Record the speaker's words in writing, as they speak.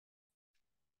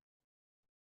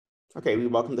Okay, we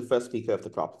welcome the first speaker of the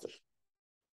proposition.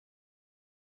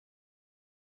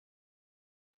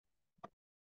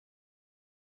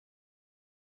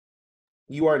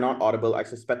 You are not audible, I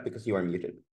suspect, because you are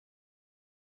muted.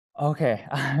 Okay,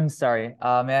 I'm sorry.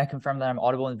 May I confirm that I'm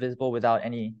audible and visible without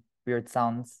any weird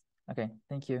sounds? Okay,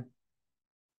 thank you.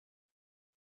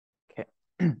 Okay.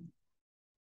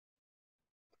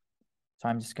 So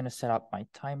I'm just gonna set up my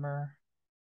timer.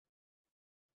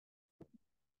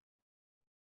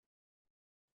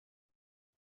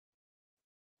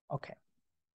 Okay.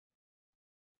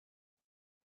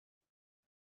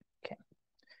 Okay.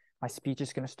 My speech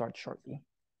is gonna start shortly.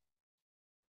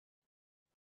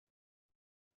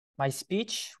 My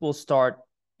speech will start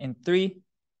in 3,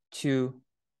 2,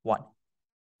 1.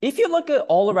 If you look at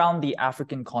all around the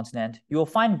African continent, you will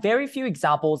find very few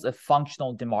examples of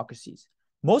functional democracies.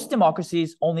 Most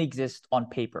democracies only exist on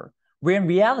paper, where in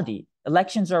reality,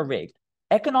 elections are rigged,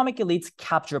 economic elites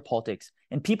capture politics,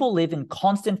 and people live in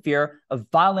constant fear of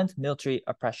violent military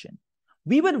oppression.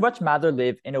 We would much rather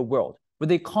live in a world where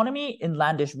the economy and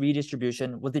land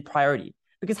redistribution was the priority,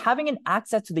 because having an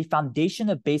access to the foundation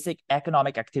of basic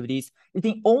economic activities is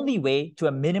the only way to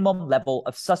a minimum level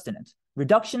of sustenance,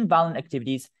 reduction in violent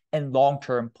activities, and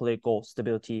long-term political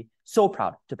stability. So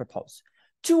proud to propose.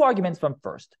 2 arguments from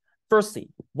first. Firstly,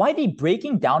 why the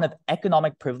breaking down of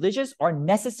economic privileges are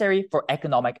necessary for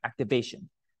economic activation.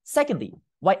 Secondly,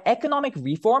 why economic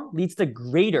reform leads to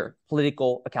greater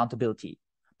political accountability.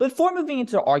 Before moving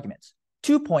into the arguments,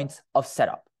 2 points of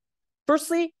setup.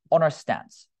 Firstly, on our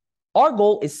stance. Our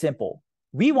goal is simple.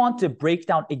 We want to break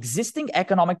down existing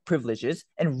economic privileges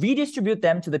and redistribute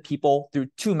them to the people through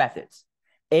 2 methods.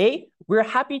 A, we're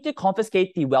happy to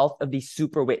confiscate the wealth of the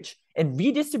super rich and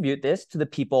redistribute this to the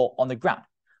people on the ground.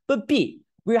 But B,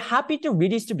 we're happy to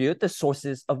redistribute the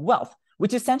sources of wealth,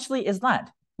 which essentially is land,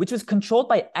 which was controlled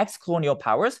by ex-colonial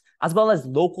powers as well as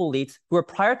local elites who were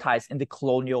prioritized in the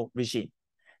colonial regime.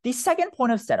 The second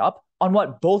point of setup on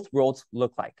what both worlds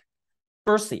look like.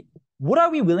 Firstly, what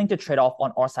are we willing to trade off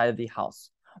on our side of the house?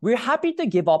 We're happy to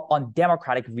give up on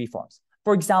democratic reforms.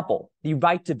 For example, the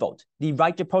right to vote, the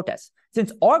right to protest,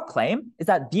 since our claim is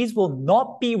that these will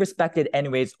not be respected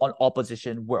anyways on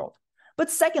opposition world. But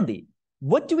secondly,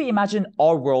 what do we imagine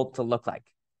our world to look like?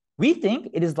 We think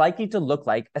it is likely to look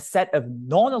like a set of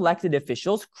non-elected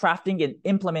officials crafting and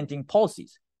implementing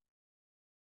policies.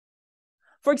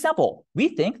 For example, we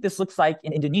think this looks like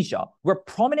in Indonesia, where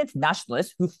prominent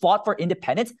nationalists who fought for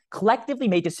independence collectively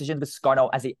made decisions with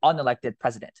Sukarno as the unelected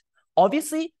president.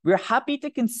 Obviously, we're happy to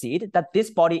concede that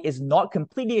this body is not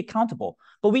completely accountable,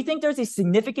 but we think there's a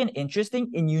significant interest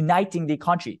in uniting the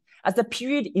country, as the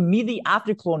period immediately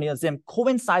after colonialism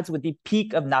coincides with the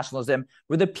peak of nationalism,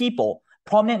 where the people,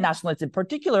 prominent nationalists in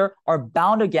particular, are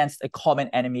bound against a common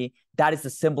enemy. That is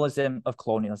the symbolism of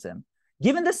colonialism.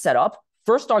 Given this setup,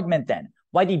 first argument then,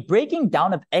 why the breaking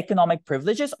down of economic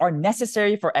privileges are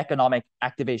necessary for economic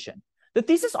activation. The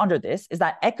thesis under this is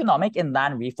that economic and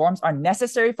land reforms are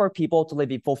necessary for people to live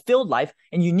a fulfilled life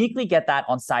and uniquely get that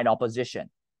on side opposition.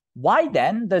 Why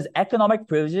then does economic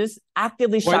privileges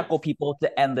actively shackle people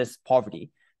to endless poverty?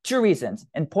 2 reasons,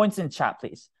 and points in chat,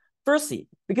 please. Firstly,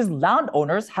 because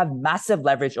landowners have massive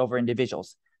leverage over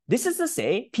individuals. This is to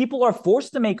say, people are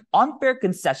forced to make unfair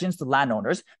concessions to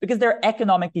landowners because they're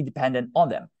economically dependent on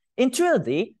them.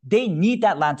 Intuitively, they need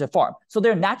that land to farm, so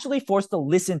they're naturally forced to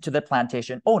listen to the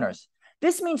plantation owners.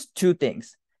 This means 2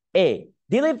 things. A,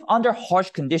 they live under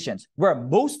harsh conditions where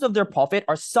most of their profit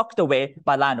are sucked away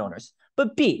by landowners.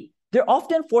 But B, they're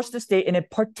often forced to stay in a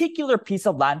particular piece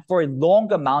of land for a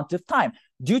long amount of time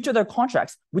due to their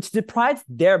contracts, which deprives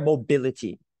their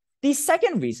mobility. The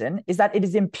second reason is that it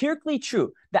is empirically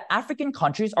true that African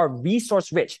countries are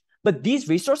resource rich, but these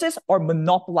resources are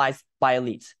monopolized by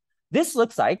elites. This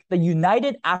looks like the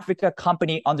United Africa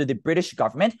Company under the British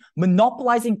government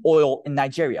monopolizing oil in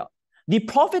Nigeria. The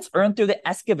profits earned through the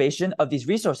excavation of these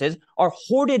resources are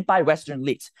hoarded by Western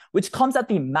elites, which comes at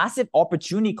the massive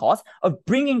opportunity cost of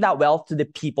bringing that wealth to the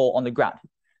people on the ground.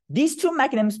 These 2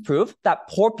 mechanisms prove that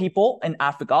poor people in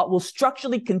Africa will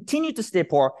structurally continue to stay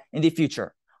poor in the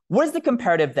future. What is the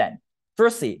comparative then?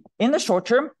 Firstly, in the short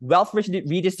term, wealth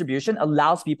redistribution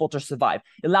allows people to survive.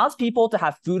 It allows people to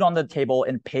have food on the table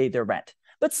and pay their rent.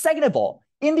 But second of all,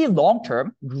 in the long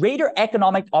term, greater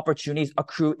economic opportunities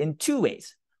accrue in 2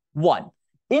 ways. 1,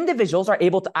 individuals are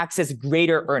able to access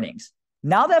greater earnings.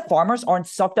 Now that farmers aren't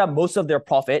sucked up most of their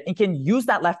profit and can use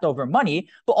that leftover money,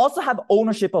 but also have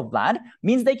ownership of land,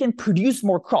 means they can produce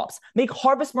more crops, make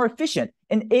harvest more efficient,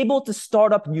 and able to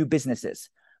start up new businesses.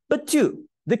 But 2,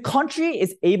 the country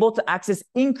is able to access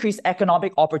increased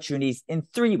economic opportunities in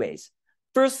 3 ways.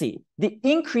 Firstly, the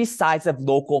increased size of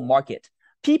local market.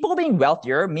 People being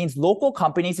wealthier means local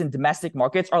companies in domestic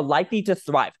markets are likely to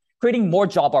thrive, creating more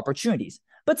job opportunities.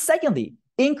 But secondly,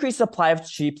 increased supply of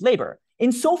cheap labor.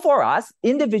 Insofar as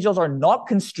individuals are not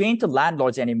constrained to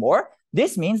landlords anymore,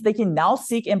 this means they can now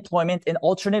seek employment in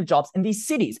alternative jobs in these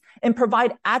cities and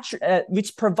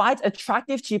which provides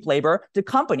attractive cheap labor to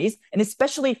companies, and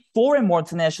especially foreign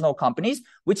multinational companies,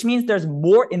 which means there's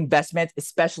more investment,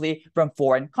 especially from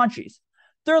foreign countries.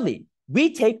 Thirdly,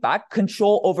 we take back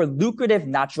control over lucrative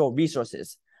natural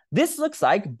resources. This looks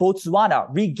like Botswana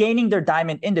regaining their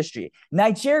diamond industry,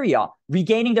 Nigeria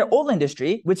regaining their oil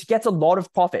industry, which gets a lot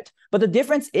of profit. But the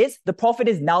difference is the profit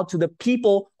is now to the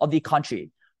people of the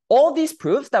country. All these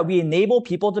proves that we enable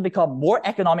people to become more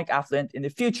economic affluent in the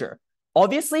future.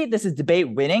 Obviously, this is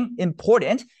debate winning,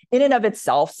 important in and of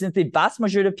itself, since the vast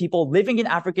majority of people living in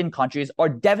African countries are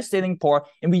devastatingly poor,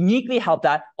 and we uniquely help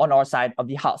that on our side of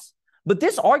the house. But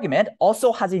this argument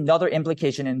also has another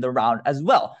implication in the round as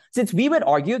well, since we would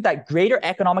argue that greater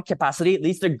economic capacity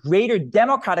leads to greater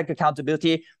democratic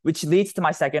accountability, which leads to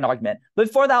my second argument. But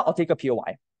before that, I'll take a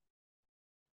POI.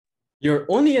 Your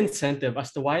only incentive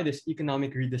as to why this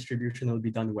economic redistribution will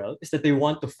be done well is that they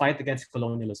want to fight against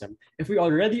colonialism. If we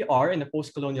already are in a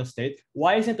post-colonial state,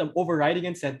 why isn't an overriding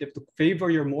incentive to favor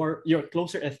your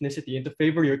closer ethnicity and to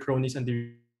favor your cronies and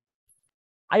the...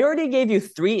 I already gave you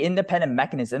 3 independent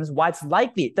mechanisms why it's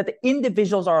likely that the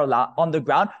individuals on the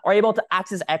ground are able to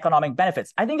access economic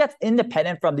benefits. I think that's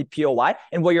independent from the POI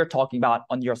and what you're talking about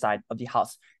on your side of the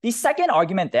house. The second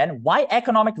argument then, why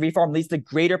economic reform leads to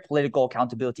greater political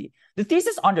accountability. The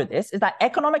thesis under this is that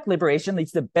economic liberation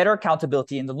leads to better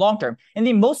accountability in the long term. In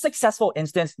the most successful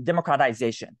instance,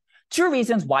 democratization. 2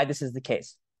 reasons why this is the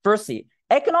case. Firstly,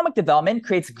 economic development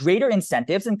creates greater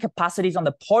incentives and capacities on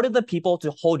the part of the people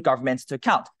to hold governments to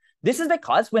account. This is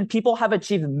because when people have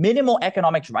achieved minimal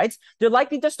economic rights, they're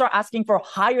likely to start asking for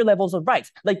higher levels of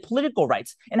rights, like political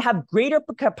rights, and have greater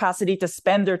capacity to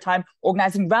spend their time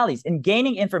organizing rallies and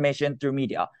gaining information through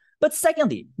media. But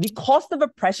secondly, the cost of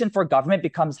oppression for government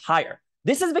becomes higher.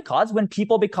 This is because when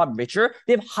people become richer,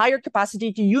 they have higher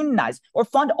capacity to unionize or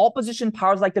fund opposition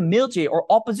powers like the military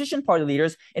or opposition party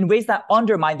leaders in ways that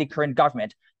undermine the current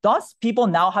government. Thus, people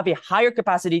now have a higher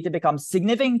capacity to become a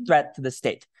significant threat to the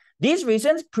state. These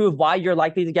reasons prove why you're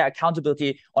likely to get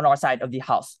accountability on our side of the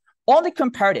house. On the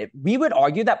comparative, we would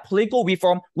argue that political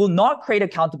reform will not create an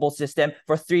accountable system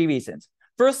for 3 reasons.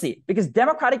 Firstly, because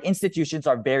democratic institutions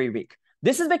are very weak.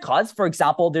 This is because, for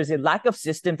example, there's a lack of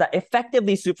systems that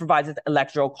effectively supervises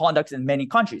electoral conduct in many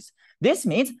countries. This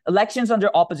means elections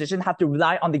under opposition have to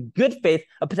rely on the good faith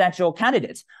of potential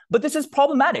candidates. But this is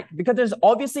problematic because there's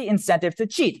obviously incentive to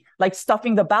cheat, like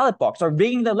stuffing the ballot box or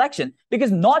rigging the election, because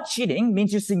not cheating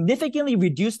means you significantly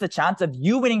reduce the chance of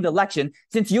you winning the election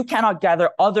since you cannot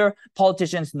gather other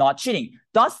politicians not cheating.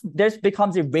 Thus, there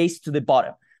becomes a race to the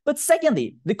bottom. But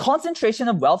secondly, the concentration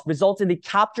of wealth results in the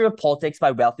capture of politics by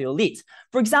wealthy elites.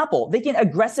 For example, they can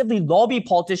aggressively lobby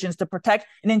politicians to protect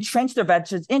and entrench their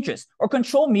vested interests or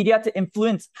control media to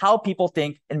influence how people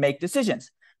think and make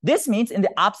decisions. This means in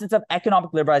the absence of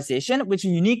economic liberalization, which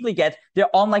you uniquely get, they're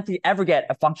unlikely to ever get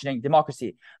a functioning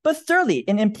democracy. But thirdly,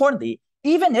 and importantly,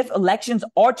 even if elections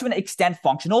are to an extent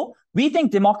functional, we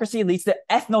think democracy leads to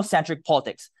ethnocentric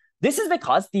politics. This is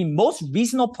because the most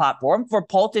reasonable platform for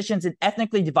politicians in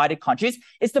ethnically divided countries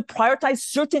is to prioritize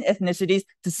certain ethnicities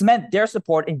to cement their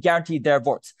support and guarantee their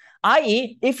votes.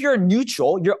 I.e., if you're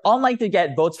neutral, you're unlikely to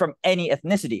get votes from any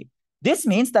ethnicity. This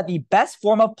means that the best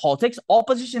form of politics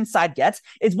opposition side gets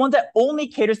is one that only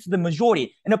caters to the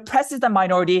majority and oppresses the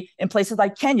minority in places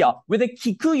like Kenya, where the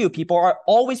Kikuyu people are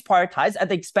always prioritized at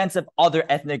the expense of other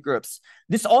ethnic groups.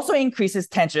 This also increases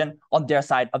tension on their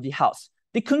side of the house.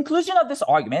 The conclusion of this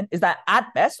argument is that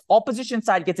at best, opposition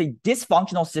side gets a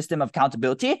dysfunctional system of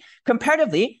accountability.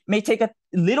 Comparatively, may take a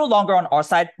little longer on our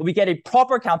side, but we get a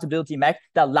proper accountability mech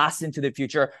that lasts into the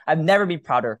future. I've never been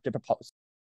prouder to propose.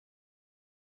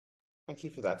 Thank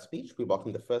you for that speech. We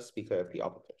welcome the first speaker of the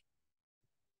opposition.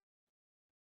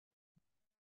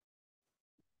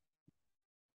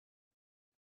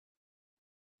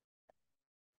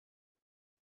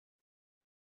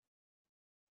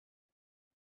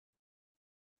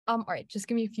 All right, just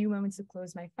give me a few moments to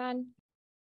close my fan.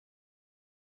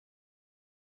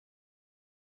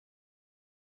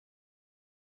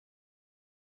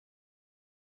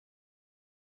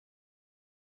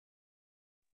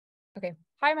 Okay,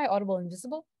 hi, am I audible and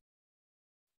visible?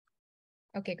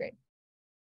 Okay, great.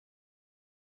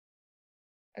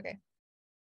 Okay.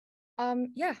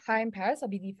 Yeah, hi, I'm Paris. I'll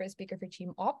be the first speaker for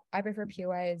Team Op. I prefer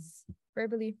POIs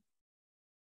verbally.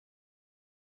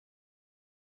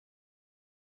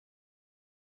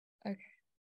 Okay.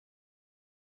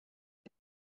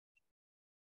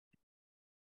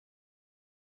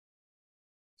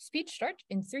 Speech start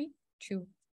in 3, 2,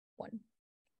 1.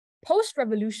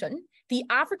 Post-revolution, the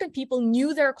African people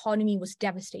knew their economy was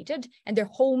devastated and their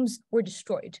homes were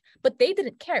destroyed, but they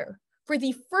didn't care. For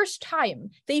the first time,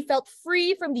 they felt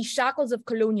free from the shackles of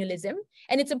colonialism,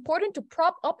 and it's important to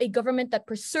prop up a government that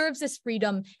preserves this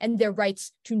freedom and their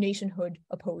rights to nationhood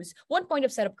oppose. One point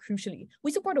of setup crucially,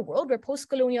 we support a world where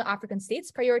post-colonial African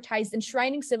states prioritized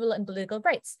enshrining civil and political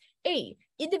rights. A,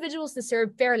 individuals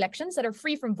deserve fair elections that are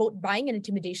free from vote buying and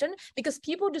intimidation because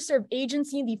people deserve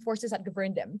agency in the forces that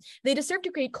govern them. They deserve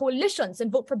to create coalitions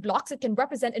and vote for blocs that can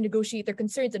represent and negotiate their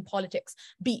concerns in politics.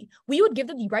 B, we would give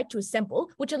them the right to assemble,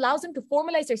 which allows them to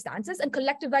formalize their stances and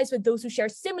collectivize with those who share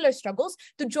similar struggles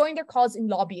to join their cause in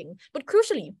lobbying. But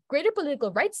crucially, greater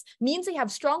political rights means they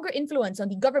have stronger influence on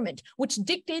the government, which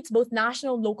dictates both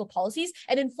national and local policies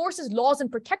and enforces laws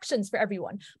and protections for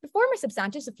everyone. Before my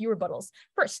substantives, a few rebuttals.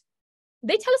 First,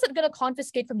 they tell us that they're going to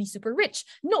confiscate from the super rich.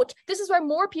 Note, this is where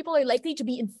more people are likely to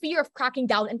be in fear of cracking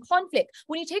down and conflict.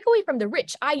 When you take away from the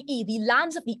rich, i.e. the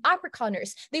lands of the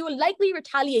Afrikaners, they will likely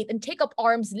retaliate and take up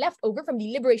arms left over from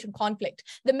the liberation conflict.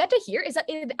 The meta here is that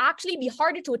it would actually be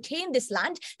harder to attain this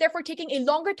land, therefore taking a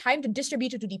longer time to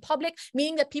distribute it to the public,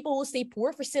 meaning that people will stay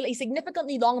poor for still a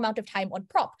significantly long amount of time on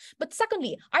prop. But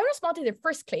secondly, I respond to their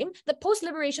first claim that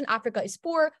post-liberation Africa is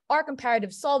poor. Our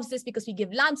comparative solves this because we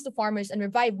give lands to farmers and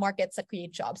revive markets that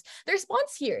create jobs. The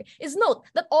response here is note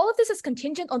that all of this is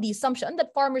contingent on the assumption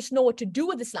that farmers know what to do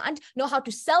with this land, know how to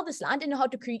sell this land, and know how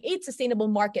to create sustainable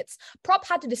markets. Prop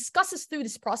had to discuss us through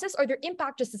this process or their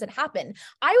impact just doesn't happen.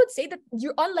 I would say that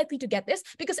you're unlikely to get this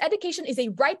because education is a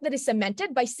right that is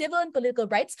cemented by civil and political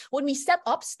rights when we set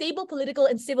up stable political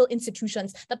and civil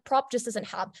institutions that Prop just doesn't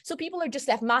have. So people are just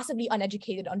left massively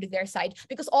uneducated under their side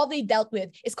because all they dealt with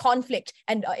is conflict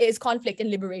and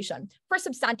liberation. For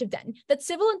substantive then, that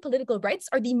civil and political rights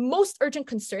are the most urgent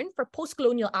concern for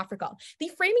post-colonial Africa. The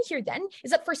framing here then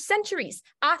is that for centuries,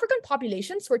 African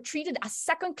populations were treated as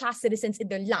second-class citizens in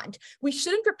their land. We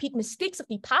shouldn't repeat mistakes of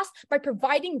the past by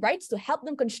providing rights to help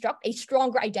them construct a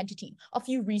stronger identity. A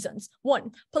few reasons.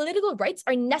 One, political rights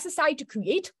are necessary to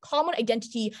create common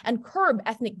identity and curb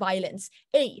ethnic violence.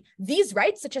 A, these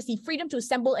rights, such as the freedom to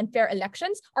assemble and fair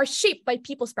elections, are shaped by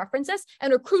people's preferences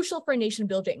and are crucial for nation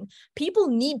building. People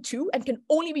need to and can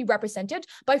only be represented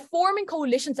by forming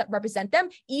coalitions that represent them,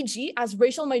 e.g. as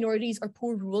racial minorities or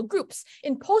poor rural groups.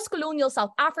 In post-colonial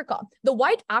South Africa, the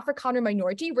white Afrikaner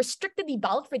minority restricted the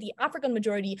ballot for the African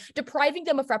majority, depriving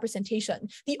them of representation.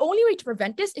 The only way to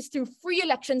prevent this is through free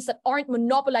elections that aren't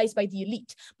monopolized by the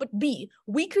elite. But B,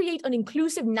 we create an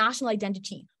inclusive national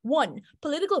identity. One,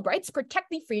 political rights protect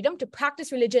the freedom to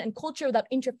practice religion and culture without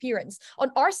interference.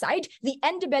 On our side, the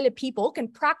Ndebele people can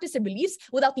practice their beliefs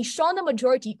without the Shona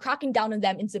majority cracking down on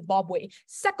them in Zimbabwe.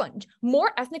 Second, more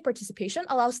ethnic participation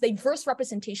allows diverse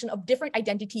representation of different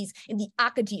identities in the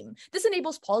academe. This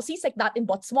enables policies like that in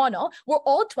Botswana, where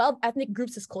all 12 ethnic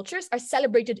groups as cultures are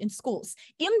celebrated in schools.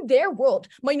 In their world,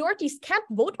 minorities can't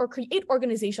vote or create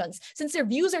organizations since their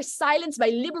views are silenced by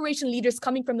liberation leaders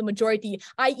coming from the majority,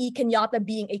 i.e. Kenyatta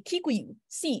being a Kikuyu.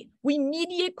 C, we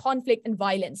mediate conflict and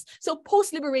violence. So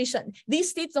post-liberation, these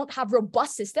states don't have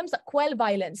robust systems that quell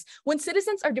violence. When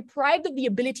citizens are deprived of the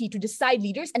ability to decide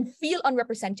leaders and feel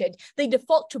unrepresented, they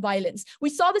default to violence. We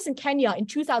saw this in Kenya in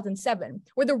 2007,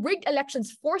 where the rigged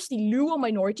elections forced the Luo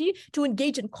minority to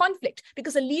engage in conflict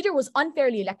because a leader was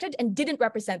unfairly elected and didn't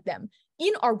represent them.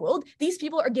 In our world, these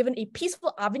people are given a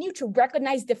peaceful avenue to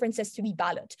recognize differences to the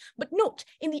ballot. But note,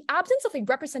 in the absence of a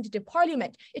representative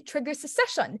parliament, it triggers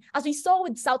secession, as we saw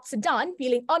with South Sudan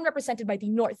feeling unrepresented by the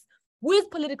North. With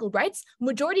political rights,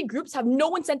 majority groups have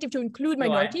no incentive to include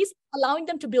minorities, allowing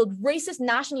them to build racist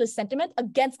nationalist sentiment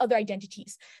against other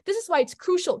identities. This is why it's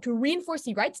crucial to reinforce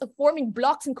the rights of forming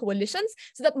blocs and coalitions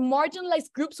so that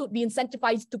marginalized groups would be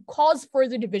incentivized to cause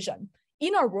further division.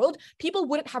 In our world, people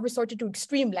wouldn't have resorted to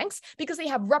extreme lengths because they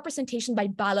have representation by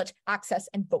ballot, access,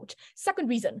 and vote. Second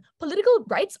reason, political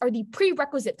rights are the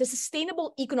prerequisite to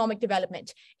sustainable economic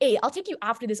development. I'll take you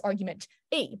after this argument.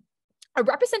 A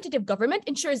representative government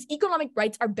ensures economic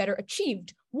rights are better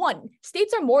achieved. One,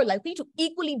 states are more likely to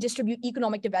equally distribute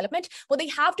economic development, but they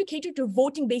have to cater to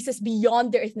voting bases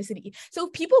beyond their ethnicity. So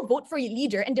if people vote for a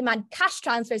leader and demand cash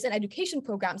transfers and education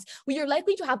programs, we are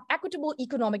likely to have equitable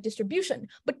economic distribution.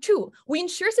 But two, we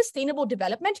ensure sustainable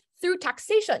development through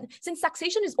taxation, since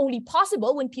taxation is only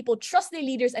possible when people trust their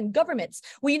leaders and governments.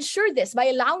 We ensure this by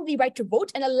allowing the right to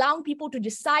vote and allowing people to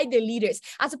decide their leaders,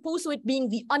 as opposed to it being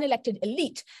the unelected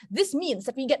elite. This means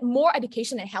that we get more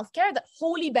education and healthcare that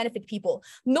wholly benefit people.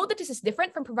 Note that this is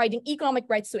different from providing economic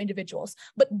rights to individuals.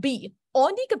 But B,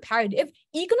 on the comparative,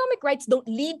 economic rights don't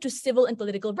lead to civil and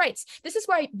political rights. This is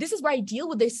where I deal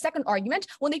with their second argument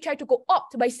when they try to go up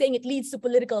by saying it leads to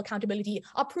political accountability.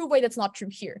 I'll prove why that's not true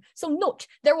here. So note,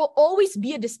 there will always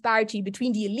be a disparity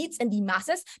between the elites and the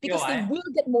masses because they will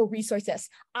get more resources,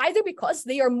 either because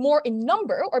they are more in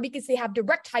number or because they have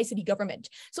direct ties to the government.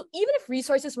 So even if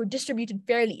resources were distributed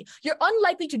fairly, you're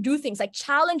unlikely to do things like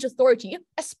challenge authority,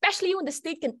 especially when the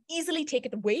state can easily take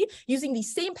it away using the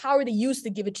same power they used to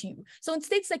give it to you. So in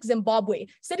states like Zimbabwe,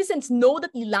 citizens know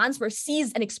that the lands were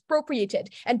seized and expropriated,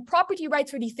 and property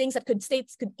rights were the things that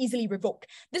states could easily revoke.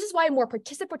 This is why a more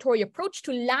participatory approach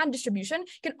to land distribution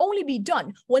can only be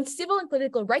done when civil and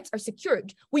political rights are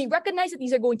secured. We recognize that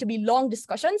these are going to be long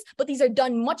discussions, but these are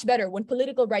done much better when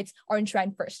political rights are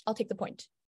enshrined first. I'll take the point.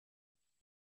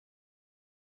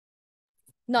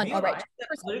 None. All right.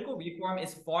 Political reform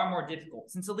is far more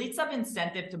difficult since elites have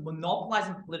incentive to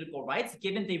monopolizing political rights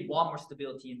given they want more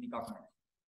stability in the government.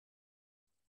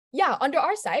 Yeah, under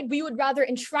our side, we would rather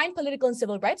enshrine political and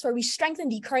civil rights where we strengthen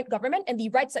the current government and the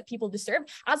rights that people deserve,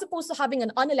 as opposed to having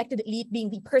an unelected elite being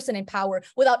the person in power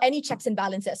without any checks and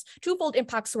balances. Twofold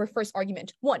impacts to our first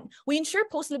argument. One, we ensure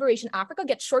post-liberation Africa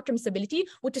gets short-term stability,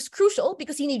 which is crucial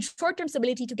because you need short-term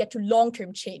stability to get to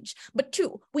long-term change. But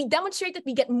two, we demonstrate that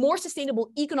we get more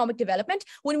sustainable economic development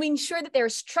when we ensure that there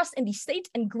is trust in the state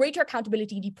and greater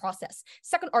accountability in the process.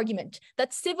 Second argument,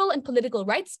 that civil and political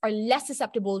rights are less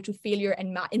susceptible to failure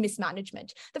and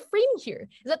mismanagement. The framing here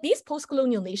is that these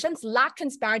post-colonial nations lack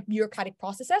transparent bureaucratic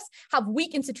processes, have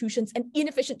weak institutions, and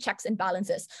inefficient checks and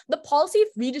balances. The policy of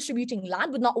redistributing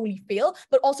land would not only fail,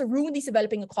 but also ruin these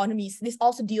developing economies. This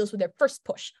also deals with their first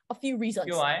push. A few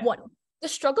reasons. One, the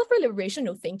struggle for liberation,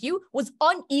 no thank you, was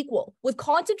unequal, with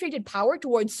concentrated power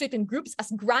towards certain groups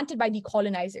as granted by the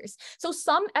colonizers. So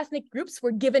some ethnic groups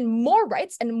were given more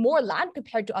rights and more land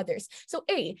compared to others. So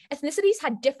A, ethnicities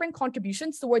had different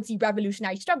contributions towards the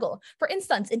revolutionary struggle. For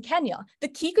instance, in Kenya, the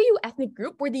Kikuyu ethnic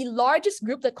group were the largest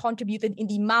group that contributed in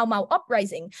the Mau Mau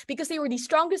uprising because they were the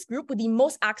strongest group with the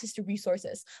most access to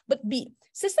resources. But B,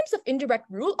 systems of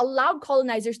indirect rule allowed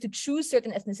colonizers to choose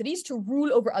certain ethnicities to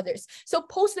rule over others. So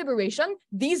post-liberation,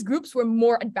 these groups were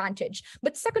more advantaged.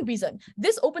 But second reason,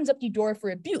 this opens up the door for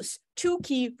abuse. Two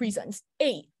key reasons.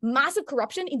 A, massive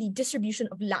corruption in the distribution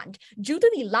of land due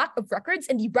to the lack of records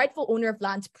and the rightful owner of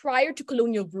lands prior to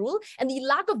colonial rule and the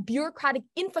lack of bureaucratic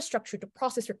infrastructure to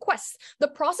process requests. The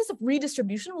process of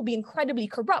redistribution will be incredibly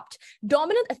corrupt.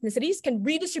 Dominant ethnicities can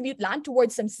redistribute land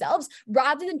towards themselves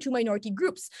rather than to minority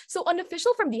groups. So an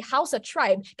official from the Hausa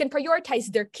tribe can prioritize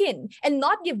their kin and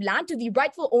not give land to the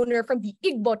rightful owner from the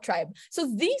Igbo tribe. So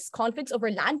these conflicts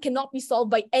over land cannot be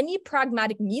solved by any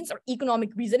pragmatic means or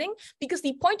economic reasoning, because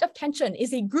the point of tension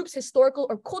is a group's historical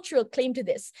or cultural claim to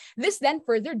this. This then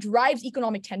further drives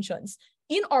economic tensions.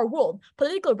 In our world,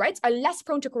 political rights are less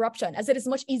prone to corruption as it is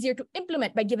much easier to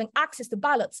implement by giving access to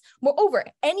ballots. Moreover,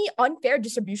 any unfair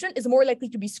distribution is more likely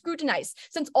to be scrutinized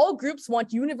since all groups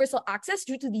want universal access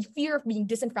due to the fear of being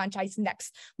disenfranchised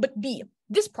next. But B,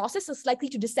 this process is likely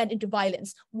to descend into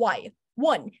violence. Why?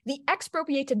 One, the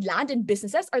expropriated land and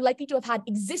businesses are likely to have had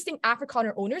existing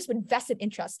Afrikaner owners with vested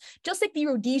interests. Just like the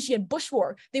Rhodesian Bush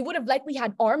War, they would have likely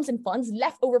had arms and funds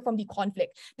left over from the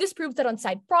conflict. This proves that on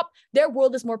side prop, their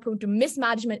world is more prone to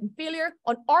mismanagement and failure.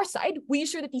 On our side, we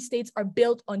ensure that these states are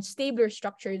built on stabler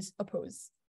structures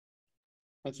oppose.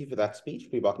 Thank you for that speech.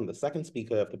 We welcome the second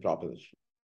speaker of the proposition.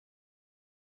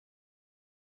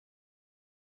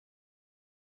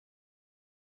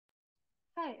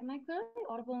 Hi, am I clearly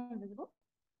audible and visible?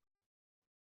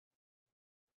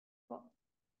 Well,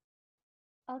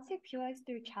 I'll take POIs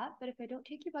through chat, but if I don't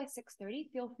take you by 6:30,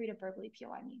 feel free to verbally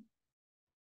POI me.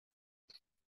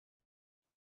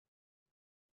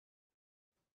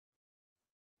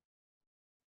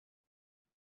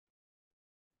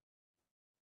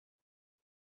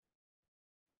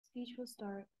 Speech will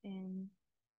start in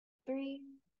 3,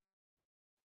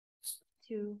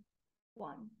 2,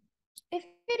 1. If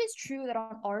it is true that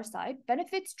on our side,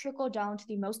 benefits trickle down to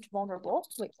the most vulnerable.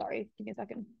 Wait, sorry, give me a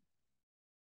second.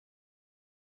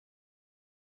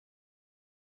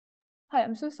 Hi,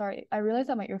 I'm so sorry. I realized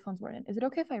that my earphones weren't in. Is it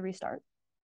okay if I restart?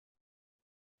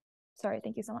 Sorry,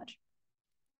 thank you so much.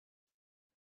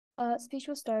 Speech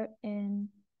will start in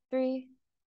 3,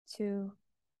 2,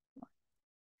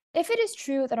 If it is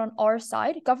true that on our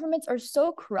side, governments are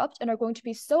so corrupt and are going to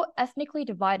be so ethnically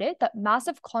divided that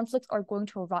massive conflicts are going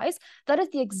to arise, that is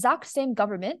the exact same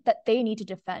government that they need to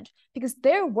defend. Because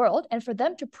their world, and for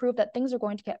them to prove that things are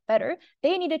going to get better,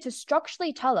 they needed to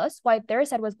structurally tell us why their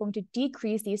side was going to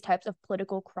decrease these types of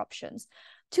political corruptions.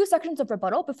 2 sections of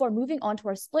rebuttal before moving on to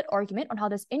our split argument on how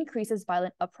this increases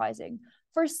violent uprising.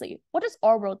 Firstly, what does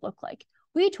our world look like?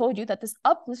 We told you that this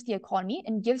uplifts the economy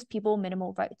and gives people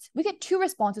minimal rights. We get 2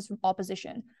 responses from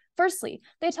opposition. Firstly,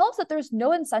 they tell us that there's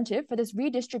no incentive for this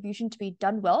redistribution to be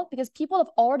done well because people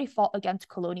have already fought against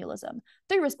colonialism.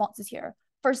 3 responses here.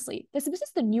 Firstly, this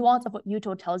misses the nuance of what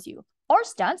Yuto tells you. Our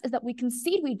stance is that we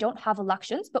concede we don't have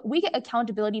elections, but we get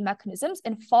accountability mechanisms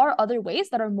in far other ways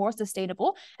that are more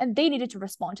sustainable, and they needed to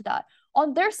respond to that.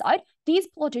 On their side, these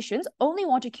politicians only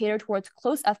want to cater towards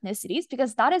close ethnicities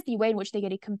because that is the way in which they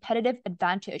get a competitive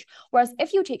advantage. Whereas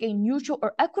if you take a neutral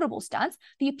or equitable stance,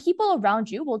 the people around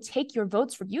you will take your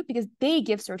votes from you because they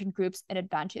give certain groups an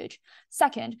advantage.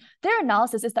 Second, their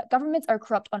analysis is that governments are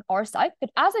corrupt on our side,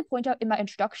 but as I point out in my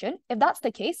introduction, if that's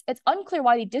the case, it's unclear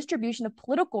why the distribution of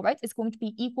political rights is going to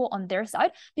be equal on their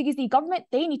side, because the government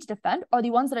they need to defend are the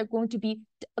ones that are going to be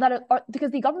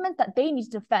because the government that they need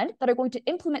to defend that are going to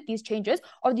implement these changes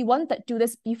are the ones that do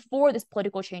this before this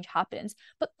political change happens.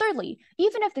 But thirdly,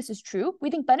 even if this is true, we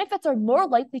think benefits are more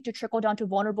likely to trickle down to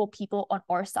vulnerable people on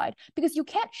our side because you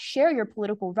can't share your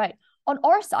political right. On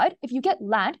our side, if you get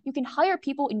land, you can hire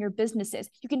people in your businesses.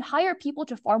 You can hire people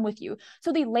to farm with you.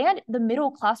 So the land the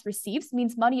middle class receives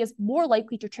means money is more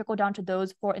likely to trickle down to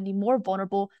those who are in the more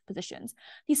vulnerable positions.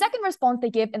 The second response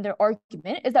they give in their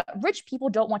argument is that rich people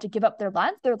don't want to give up their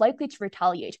land. They're likely to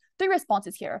retaliate. 3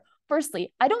 responses here.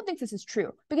 Firstly, I don't think this is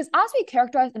true because as we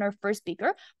characterized in our first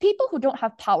speaker, people who don't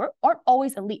have power aren't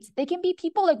always elites. They can be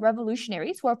people like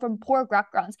revolutionaries who are from poor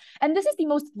backgrounds. And this is the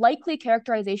most likely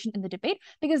characterization in the debate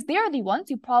because they are the ones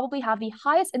who probably have the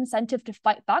highest incentive to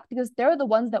fight back because they're the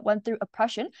ones that went through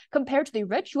oppression compared to the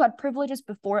rich who had privileges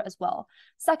before as well.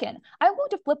 Second, I'm going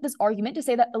to flip this argument to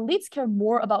say that elites care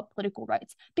more about political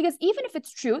rights because even if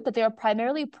it's true that they are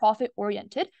primarily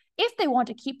profit-oriented, if they want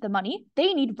to keep the money,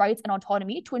 they need rights and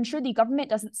autonomy to ensure the government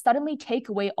doesn't suddenly take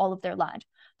away all of their land.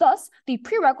 Thus, the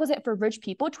prerequisite for rich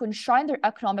people to enshrine their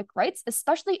economic rights,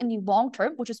 especially in the long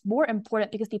term, which is more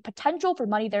important because the potential for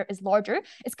money there is larger,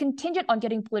 is contingent on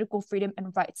getting political freedom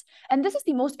and rights. And this is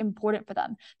the most important for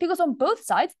them because on both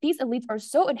sides, these elites are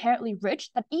so inherently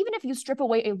rich that even if you strip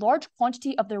away a large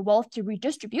quantity of their wealth to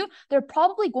redistribute, they're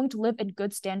probably going to live in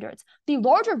good standards. The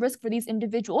larger risk for these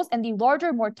individuals and the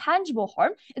larger, more tangible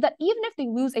harm is that even if they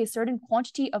lose a certain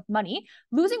quantity of money,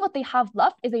 losing what they have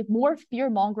left is a more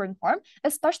fear-mongering harm,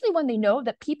 especially when they know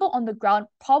that people on the ground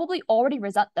probably already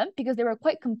resent them because they were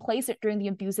quite complacent during the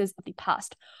abuses of the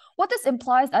past. What this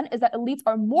implies then is that elites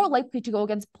are more likely to go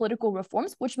against political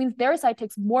reforms, which means their side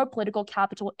takes more political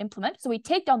capital to implement, so we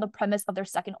take down the premise of their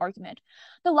second argument.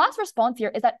 The last response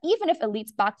here is that even if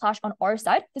elites backlash on our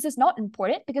side, this is not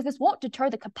important because this won't deter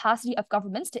the capacity of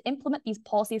governments to implement these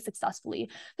policies successfully.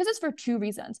 This is for 2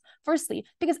 reasons. Firstly,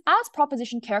 because as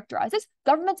proposition characterizes,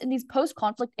 governments in these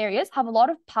post-conflict areas have a lot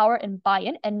of power and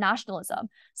buy-in and nationalism.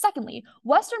 Secondly,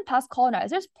 Western past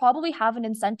colonizers probably have an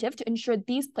incentive to ensure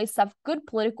these places have good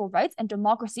political rights and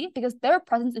democracy because their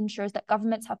presence ensures that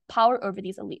governments have power over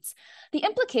these elites. The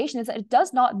implication is that it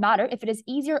does not matter if it is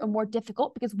easier or more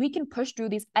difficult because we can push through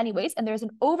these anyways and there's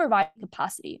an overriding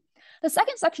capacity. The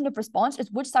second section of response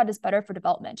is which side is better for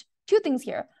development. 2 things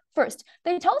here. First,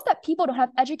 they tell us that people don't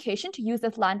have education to use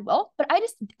this land well, but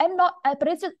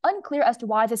it's just unclear as to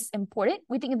why this is important.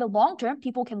 We think in the long term,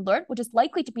 people can learn, which is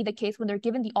likely to be the case when they're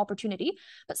given the opportunity.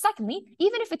 But secondly,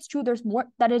 even if it's true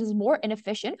that it is more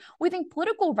inefficient, we think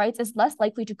political rights is less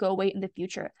likely to go away in the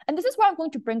future. And this is where I'm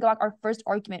going to bring back our first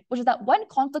argument, which is that when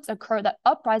conflicts occur, that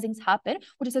uprisings happen,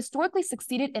 which has historically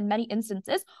succeeded in many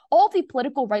instances, all the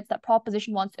political rights that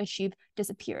proposition wants to achieve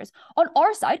disappears. On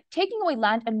our side, taking away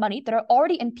land and money that are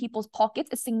already in people's pockets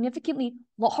is significantly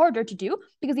harder to do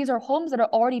because these are homes that are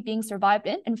already being survived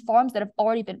in and farms that have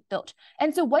already been built.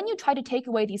 And so when you try to take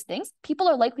away these things, people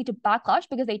are likely to backlash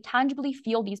because they tangibly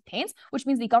feel these pains, which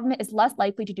means the government is less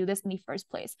likely to do this in the first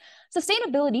place.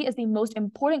 Sustainability is the most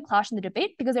important clash in the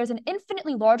debate because there's an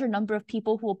infinitely larger number of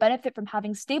people who will benefit from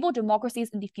having stable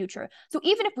democracies in the future. So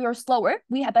even if we are slower,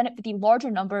 we have benefit the larger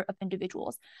number of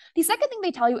individuals. The second thing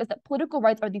they tell you is that political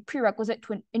rights are the prerequisite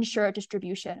to ensure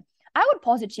distribution. I would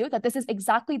posit to you that this is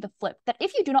exactly the flip, that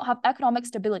if you do not have economic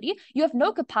stability, you have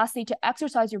no capacity to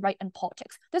exercise your right in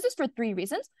politics. This is for 3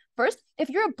 reasons. First, if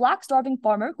you're a Black starving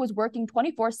farmer who is working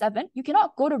 24/7, you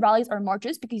cannot go to rallies or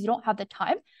marches because you don't have the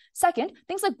time. Second,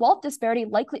 things like wealth disparity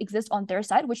likely exist on their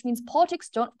side, which means politics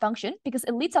don't function because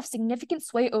elites have significant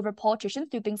sway over politicians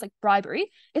through things like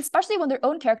bribery, especially when their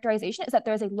own characterization is that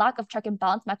there is a lack of check and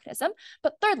balance mechanism.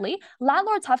 But thirdly,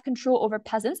 landlords have control over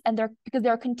peasants and because they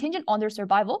are contingent on their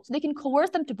survival, so they can coerce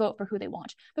them to vote for who they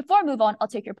want. Before I move on, I'll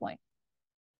take your point.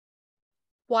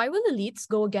 Why will elites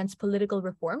go against political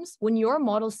reforms when your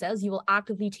model says you will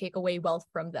actively take away wealth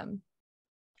from them?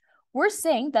 We're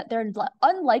saying that they're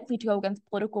unlikely to go against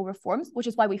political reforms, which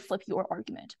is why we flip your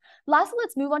argument. Lastly,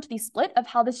 let's move on to the split of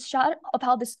how this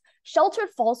sheltered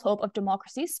false hope of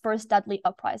democracy spurs deadly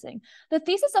uprising. The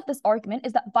thesis of this argument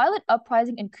is that violent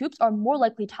uprising and coups are more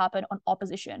likely to happen on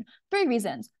opposition. 3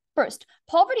 reasons. First,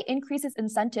 poverty increases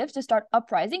incentives to start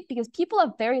uprising because people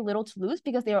have very little to lose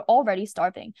because they are already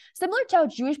starving. Similar to how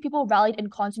Jewish people rallied in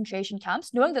concentration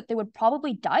camps, knowing that they would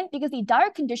probably die because the dire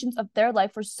conditions of their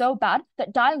life were so bad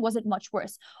that dying wasn't much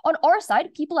worse. On our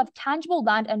side, people have tangible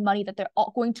land and money that they're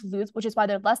going to lose, which is why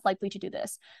they're less likely to do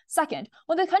this. Second,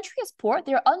 when the country is poor,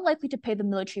 they are unlikely to pay the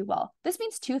military well. This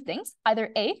means 2 things.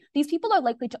 Either A, these people are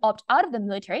likely to opt out of the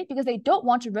military because they don't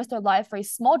want to risk their life for a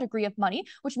small degree of money,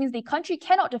 which means the country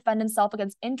cannot defend itself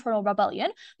against internal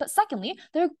rebellion. But secondly,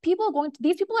 these people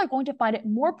are going to find it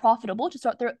more profitable to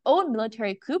start their own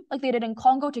military coup like they did in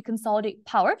Congo to consolidate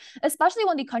power, especially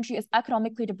when the country is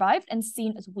economically deprived and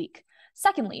seen as weak.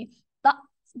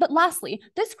 But lastly,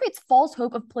 this creates false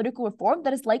hope of political reform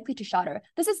that is likely to shatter.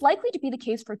 This is likely to be the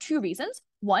case for 2 reasons.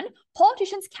 1,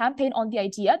 politicians campaign on the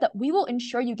idea that we will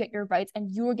ensure you get your rights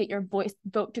and you will get your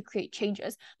vote to create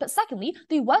changes. But secondly,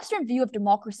 the Western view of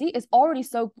democracy is already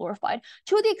so glorified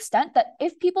to the extent that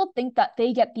if people think that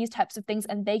they get these types of things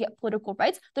and they get political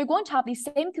rights, they're going to have the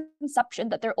same conception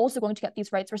that they're also going to get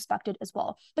these rights respected as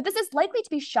well. But this is likely to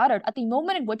be shattered at the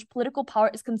moment in which political power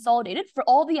is consolidated for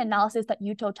all the analysis that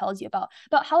Yuto tells you about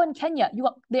how in Kenya,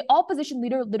 the opposition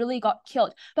leader literally got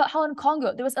killed, about how in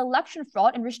Congo, there was election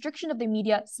fraud and restriction of the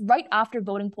media right after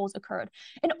voting polls occurred.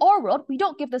 In our world, we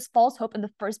don't give this false hope in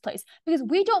the first place because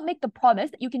we don't make the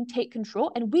promise that you can take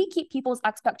control and we keep people's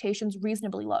expectations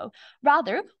reasonably low.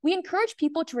 Rather, we encourage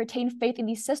people to retain faith in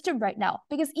the system right now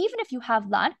because even if you have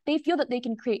land, they feel that they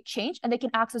can create change and they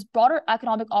can access broader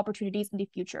economic opportunities in the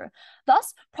future.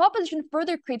 Thus, proposition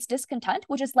further creates discontent,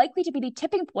 which is likely to be the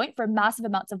tipping point for massive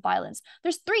amounts of violence.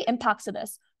 There's 3 impacts to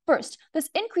this. First, this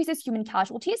increases human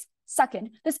casualties. Second,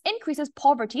 this increases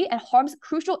poverty and harms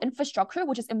crucial infrastructure,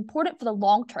 which is important for the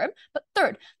long term. But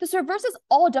third, this reverses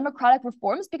all democratic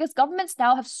reforms because governments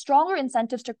now have stronger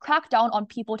incentives to crack down on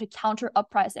people to counter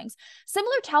uprisings.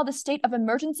 Similar to how the state of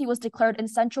emergency was declared in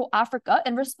Central Africa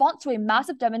in response to a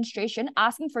massive demonstration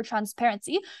asking for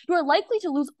transparency, you are likely to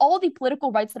lose all the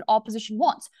political rights that opposition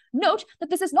wants. Note that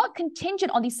this is not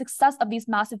contingent on the success of these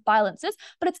massive violences,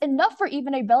 but it's enough for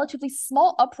even a relatively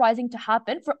small uprising to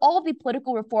happen for all of the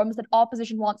political reforms that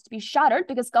opposition wants to be shattered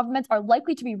because governments are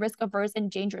likely to be risk averse in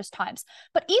dangerous times.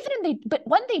 But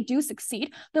when they do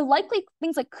succeed, the likely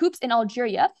things like coups in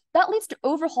Algeria, that leads to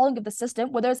overhauling of the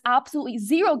system where there's absolutely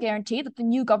zero guarantee that the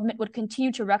new government would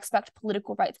continue to respect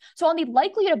political rights. So on the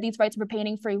likelihood of these rights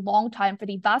remaining for a long time for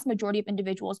the vast majority of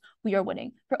individuals, we are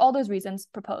winning. For all those reasons,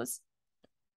 propose.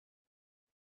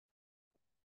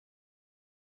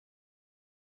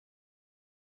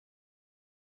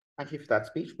 Thank you for that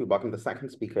speech. We welcome the second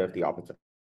speaker of the opposition.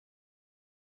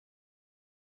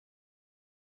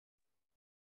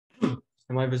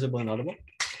 Am I visible and audible?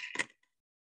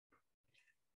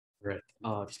 Right.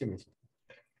 Just give me a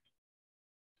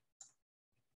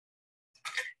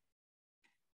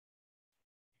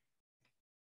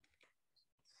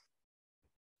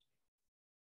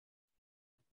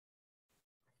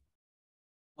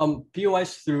second.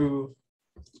 POIs through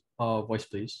voice,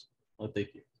 please. I'll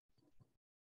take you.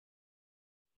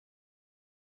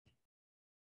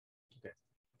 Okay.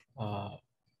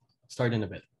 Start in a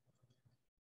bit.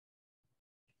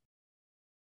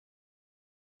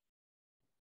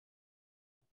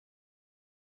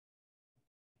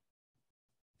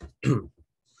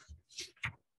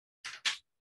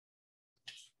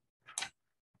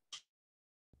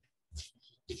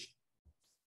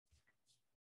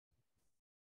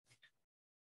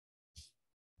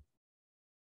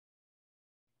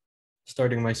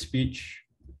 Starting my speech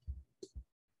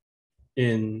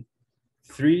in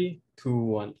 3, 2,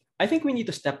 1. I think we need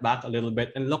to step back a little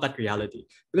bit and look at reality,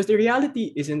 because the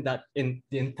reality isn't that in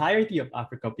the entirety of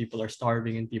Africa, people are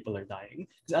starving and people are dying.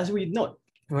 Because as we know,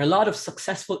 there are a lot of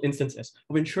successful instances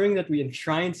of ensuring that we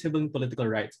enshrine civil and political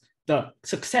rights. The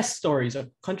success stories of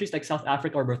countries like South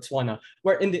Africa or Botswana,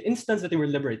 where in the instance that they were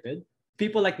liberated,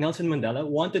 people like Nelson Mandela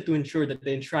wanted to ensure that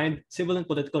they enshrined civil and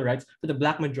political rights for the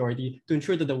Black majority to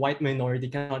ensure that the white minority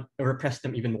cannot repress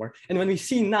them even more. And when we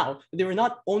see now that they were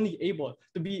not only able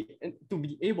to be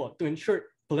able to ensure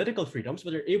political freedoms,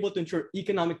 but they're able to ensure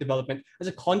economic development as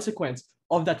a consequence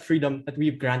of that freedom that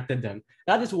we've granted them.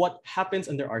 That is what happens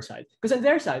under our side. Because on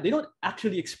their side, they don't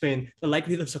actually explain the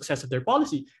likelihood of success of their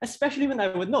policy, especially when I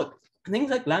would note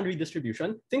things like land redistribution,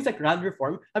 things like land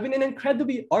reform have been an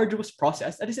incredibly arduous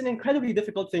process that is an incredibly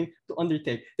difficult thing to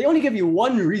undertake. They only give you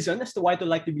one reason as to why it will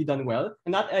likely be done well,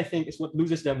 and that, I think, is what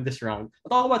loses them this round. I'll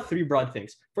talk about three broad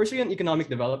things. Firstly, on economic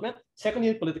development. Secondly,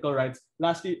 on political rights.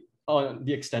 Lastly, on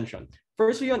the extension.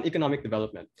 Firstly, on economic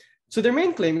development. So their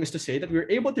main claim is to say that we're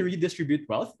able to redistribute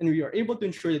wealth and we are able to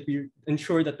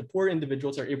ensure that the poor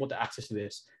individuals are able to access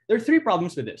this. There are three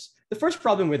problems with this. The first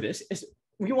problem with this is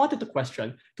we wanted to question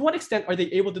to what extent are they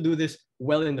able to do this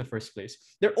well in the first place.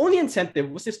 Their only incentive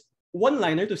was this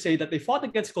one-liner to say that they fought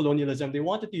against colonialism, they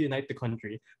wanted to unite the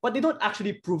country, but they don't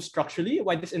actually prove structurally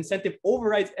why this incentive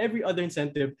overrides every other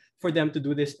incentive for them to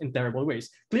do this in terrible ways.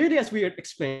 Clearly, as we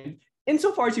explained,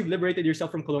 insofar as you've liberated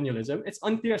yourself from colonialism, it's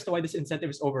unclear as to why this incentive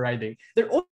is overriding.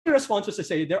 Their only response was to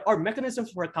say there are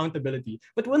mechanisms for accountability.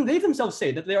 But when they themselves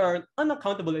say that they are an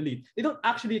unaccountable elite, they don't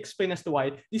actually explain as to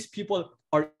why these people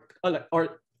are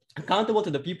accountable to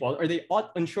the people, or they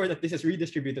ought to ensure that this is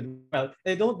redistributed well.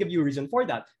 They don't give you a reason for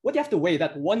that. What you have to weigh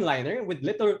that one-liner with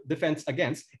little defense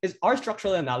against is our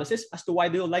structural analysis as to why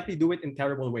they will likely do it in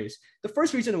terrible ways. The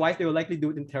first reason why they will likely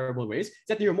do it in terrible ways is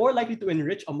that you're more likely to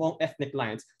enrich among ethnic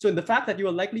lines. So in the fact that you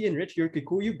will likely enrich your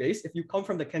Kikuyu base if you come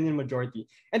from the Kenyan majority.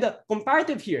 And the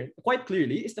comparative here, quite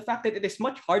clearly, is the fact that it is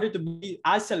much harder to be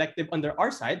as selective under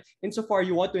our side insofar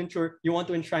you want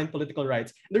to enshrine political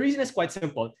rights. And the reason is quite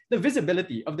simple. The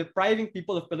visibility of depriving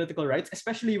people of political rights,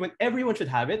 especially when everyone should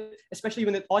have it, especially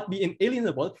when it ought to be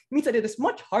inalienable, means that it is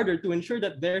much harder to ensure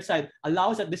that their side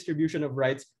allows that distribution of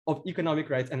rights, of economic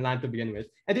rights and land to begin with.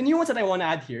 And the nuance that I want to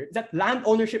add here is that land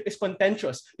ownership is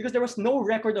contentious because there was no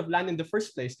record of land in the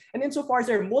first place. And insofar as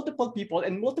there are multiple people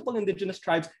and multiple indigenous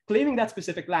tribes claiming that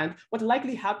specific land, what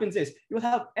likely happens is you will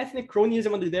have ethnic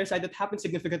cronyism under their side that happens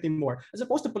significantly more, as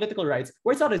opposed to political rights,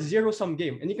 where it's not a zero-sum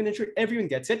game and you can ensure everyone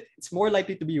gets it. It's more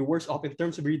likely to be worse off in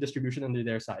terms of redistribution under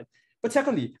their side. But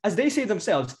secondly, as they say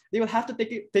themselves, they will have to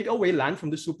take away land from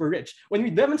the super rich. When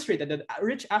we demonstrated that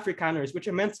rich Afrikaners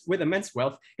with immense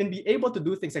wealth can be able to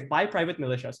do things like buy private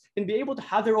militias, can be able to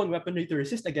have their own weaponry to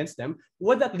resist against them,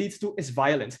 what that leads to is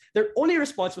violence. Their only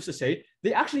response was to say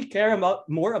they actually care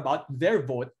more about their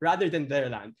vote rather than their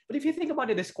land. But if you think about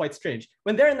it, it's quite strange.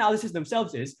 When their analysis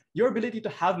themselves is your ability to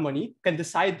have money can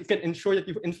ensure that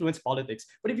you influence politics.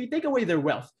 But if you take away their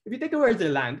wealth, if you take away their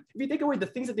land, if you take away the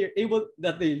things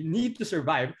that they need to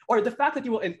survive, or the fact that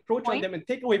you will encroach on them and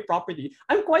take away property,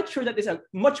 I'm quite sure that is a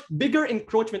much bigger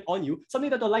encroachment on you, something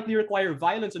that will likely require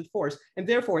violence and force, and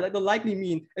therefore that will likely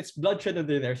mean it's bloodshed on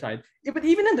their side. But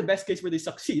even in the best case where they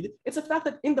succeed, it's the fact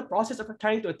that in the process of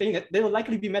trying to attain it, they will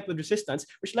likely be met with resistance,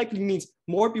 which likely means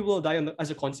more people will die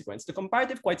as a consequence. The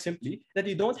comparative, quite simply, that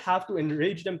you don't have to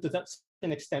enrage them to that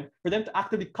an extent for them to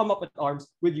actively come up with arms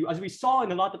with you, as we saw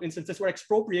in a lot of instances where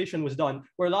expropriation was done,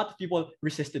 where a lot of people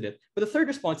resisted it. But the third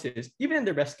response is, even in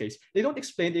their best case, they don't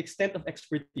explain the extent of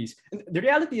expertise. And the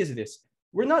reality is this: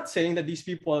 we're not saying that these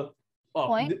people.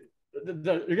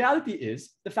 The reality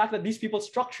is the fact that these people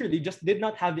structurally just did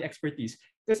not have the expertise.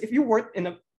 Because if you work in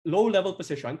a low-level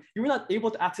position, you were not able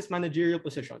to access managerial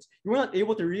positions. You were not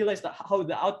able to realize how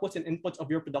the outputs and inputs of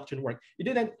your production work. You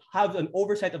didn't have an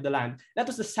oversight of the land. That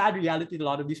was the sad reality that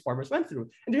a lot of these farmers went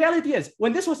through. And the reality is,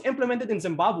 when this was implemented in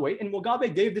Zimbabwe and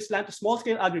Mugabe gave this land to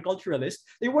small-scale agriculturalists,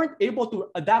 they weren't able to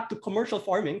adapt to commercial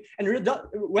farming and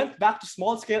went back to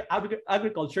small-scale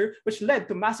agriculture, which led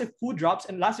to massive food drops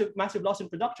and massive loss in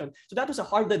production. So that was a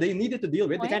hard that they needed to deal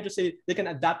with. They can't just say they can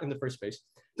adapt in the first place.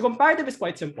 The comparative is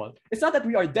quite simple. It's not that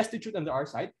we are destitute under our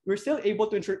side. We're still able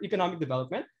to ensure economic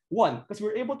development. One, because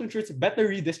we're able to ensure it's better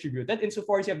redistributed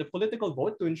insofar as you have the political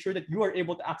vote to ensure that you are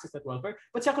able to access that welfare.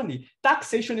 But secondly,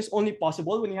 taxation is only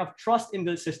possible when you have trust in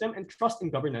the system and trust in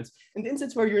governance. In the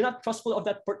instance where you're not trustful of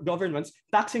that governance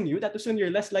taxing you, that soon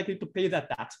you're less likely to pay that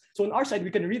tax. So on our side,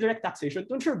 we can redirect taxation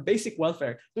to ensure basic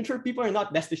welfare, to ensure people are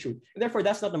not destitute. And therefore,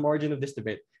 that's not the margin of this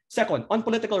debate. Second, on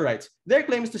political rights, their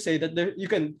claim is to say that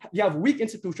you have weak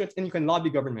institutions and you can lobby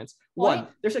governments. One,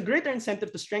 there's a greater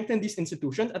incentive to strengthen these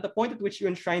institutions at the point at which you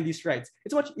enshrine these rights.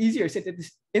 It's much easier since it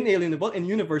is inalienable and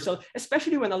universal,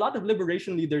 especially when a lot of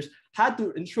liberation leaders had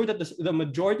to ensure that the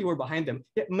majority were behind them.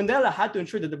 Yet Mandela had to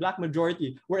ensure that the Black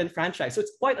majority were enfranchised. So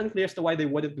it's quite unclear as to why they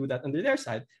wouldn't do that under their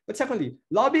side. But secondly,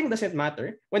 lobbying doesn't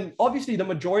matter when obviously the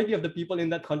majority of the people in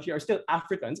that country are still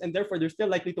Africans, and therefore they're still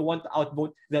likely to want to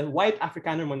outvote the white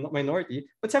Afrikaner minority.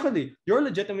 But secondly, your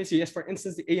legitimacy as, for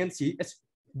instance, the ANC, is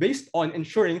based on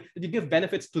ensuring that you give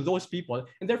benefits to those people,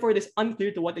 and therefore it is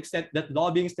unclear to what extent that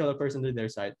lobbying still occurs under their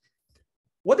side.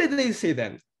 What did they say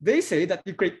then? They say that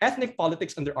you create ethnic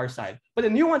politics under our side. But the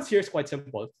nuance here is quite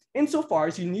simple. Insofar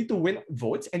as you need to win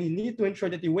votes and you need to ensure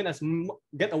that you win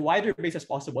get a wider base as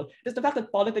possible, is the fact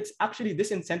that politics actually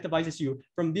disincentivizes you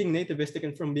from being nativistic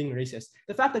and from being racist.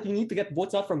 The fact that you need to get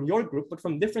votes not from your group, but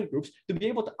from different groups to be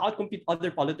able to outcompete other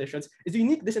politicians is a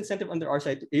unique disincentive under our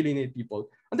side to alienate people.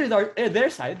 Under their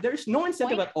side, there is no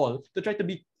incentive at all to try to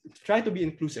be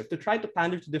inclusive, to try to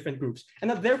pander to different groups. And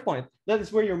at their point, that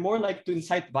is where you're more likely to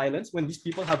incite violence when these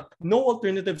people have no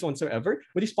alternatives whatsoever,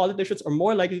 when these politicians are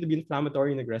more likely to be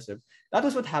inflammatory and aggressive. That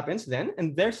was what happens then,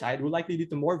 and their side will likely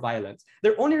lead to more violence.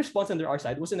 Their only response under our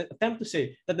side was an attempt to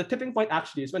say that the tipping point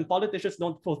actually is when politicians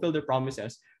don't fulfill their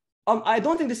promises. I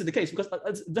don't think this is the case, because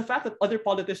the fact that other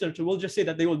politicians will just say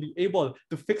that they will be able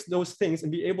to fix those things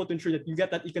and be able to ensure that you get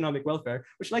that economic welfare,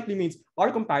 which likely means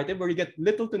our comparative, where you get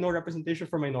little to no representation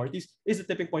for minorities, is the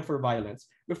tipping point for violence.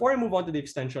 Before I move on to the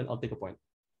extension, I'll take a point.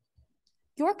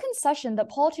 Your concession that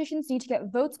politicians need to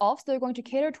get votes off so they're going to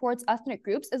cater towards ethnic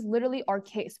groups is literally our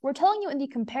case. We're telling you in the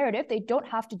comparative they don't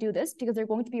have to do this because they're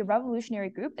going to be a revolutionary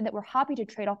group and that we're happy to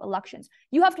trade off elections.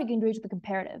 You have to engage with the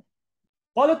comparative.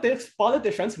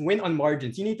 Politicians win on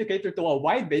margins. You need to cater to a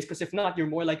wide base, because if not, you're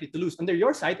more likely to lose. Under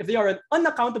your side, if they are an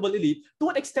unaccountable elite, to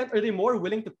what extent are they more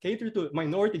willing to cater to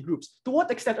minority groups? To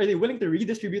what extent are they willing to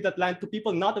redistribute that land to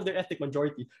people not of their ethnic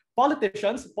majority?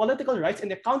 Politicians, political rights, and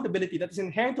the accountability that is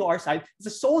inherent to our side is a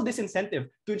sole disincentive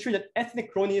to ensure that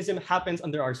ethnic cronyism happens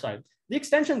under our side. The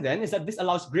extension then is that this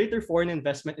allows greater foreign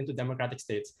investment into democratic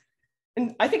states.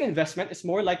 And I think investment is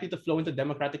more likely to flow into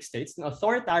democratic states than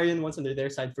authoritarian ones under their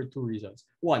side for two reasons.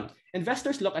 One,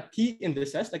 investors look at key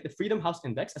indices like the Freedom House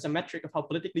Index as a metric of how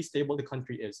politically stable the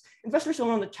country is. Investors don't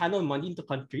want to channel money into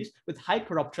countries with high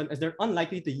corruption, as they're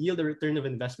unlikely to yield a return of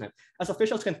investment, as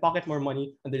officials can pocket more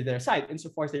money under their side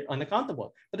insofar as they're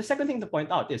unaccountable. But the second thing to point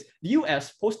out is the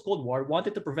US, post-Cold War,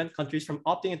 wanted to prevent countries from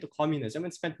opting into communism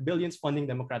and spent billions funding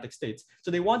democratic states.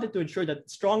 So they wanted to ensure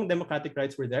that strong democratic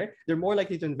rights were there. They're more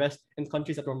likely to invest in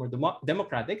countries that were more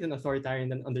democratic than authoritarian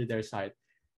than under their side.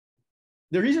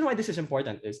 The reason why this is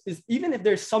important is even if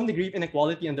there's some degree of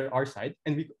inequality under our side,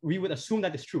 and we would assume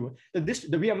that is true,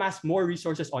 that we amass more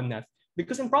resources on net.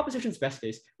 Because in Proposition's best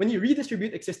case, when you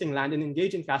redistribute existing land and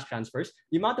engage in cash transfers,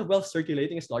 the amount of wealth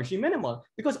circulating is largely minimal,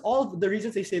 because all of the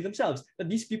reasons they say themselves, that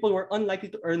these people were unlikely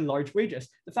to earn large wages.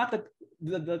 The fact that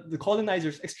the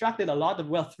colonizers extracted a lot of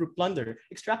wealth through plunder,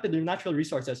 extracted their natural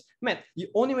resources, meant the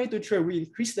only way to ensure we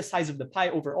increase the size of the pie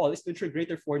overall is to ensure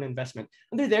greater foreign investment.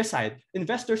 Under their side,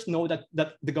 investors know that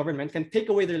the government can take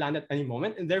away their land at any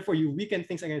moment, and therefore you weaken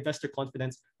things like investor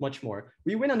confidence much more.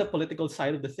 We win on the political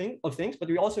side of things, but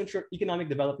we also ensure economic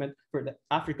development for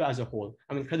Africa as a whole.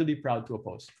 I'm incredibly proud to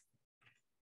oppose.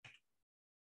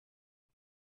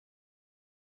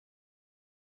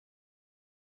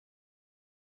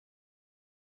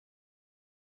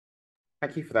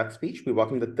 Thank you for that speech. We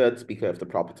welcome the third speaker of the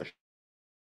proposition.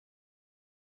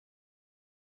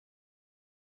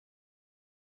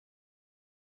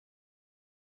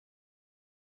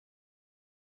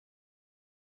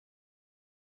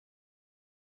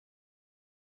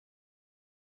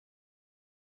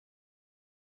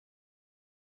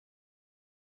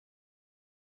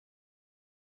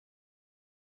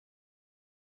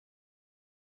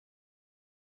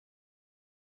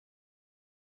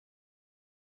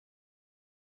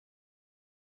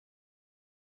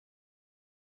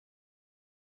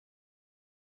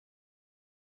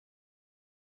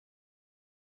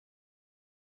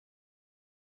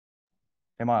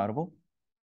 Am I audible?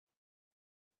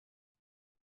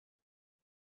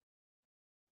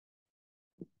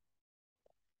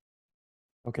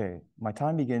 Okay, my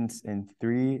time begins in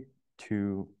 3,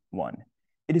 2, 1.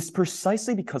 It is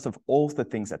precisely because of all of the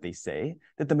things that they say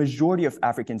that the majority of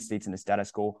African states in the status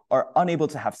quo are unable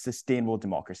to have sustainable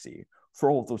democracy.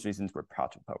 For all of those reasons, we're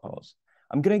proud to propose.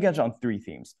 I'm going to engage on 3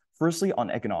 themes. Firstly, on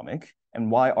economic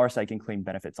and why our side can claim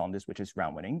benefits on this, which is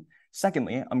round winning.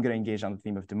 Secondly, I'm going to engage on the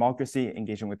theme of democracy,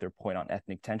 engaging with their point on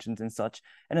ethnic tensions and such.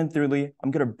 And then thirdly,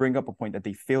 I'm going to bring up a point that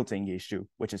they failed to engage to,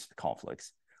 which is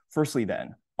conflicts. Firstly,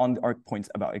 then, on our points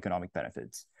about economic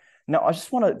benefits. Now, I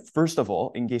just want to, first of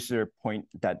all, engage their point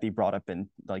that they brought up in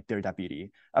their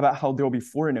deputy about how there will be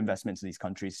foreign investments in these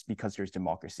countries because there's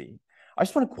democracy. I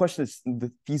just want to question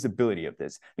the feasibility of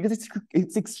this, because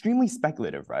it's extremely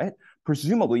speculative, right?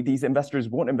 Presumably, these investors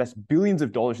won't invest billions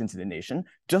of dollars into the nation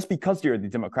just because they're the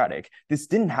democratic. This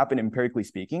didn't happen empirically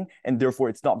speaking, and therefore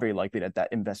it's not very likely that that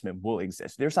investment will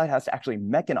exist. Their side has to actually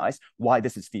mechanize why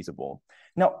this is feasible.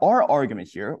 Now, our argument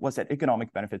here was that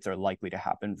economic benefits are likely to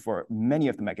happen for many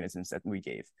of the mechanisms that we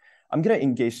gave. I'm going to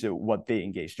engage to what they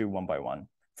engaged to one by one.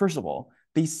 First of all,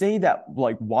 they say that,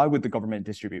 like, why would the government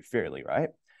distribute fairly, right?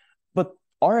 But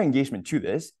our engagement to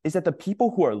this is that the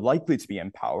people who are likely to be in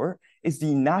power is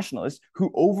the nationalists who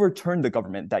overturned the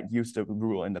government that used to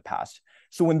rule in the past.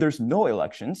 So when there's no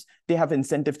elections, they have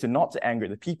incentive to not to anger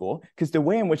the people, because the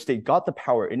way in which they got the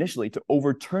power initially to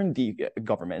overturn the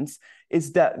governments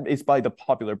is by the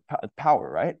popular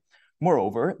power, right?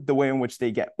 Moreover, the way in which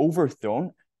they get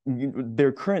overthrown,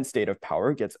 their current state of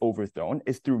power gets overthrown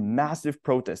is through massive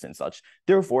protests and such.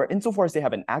 Therefore, insofar as they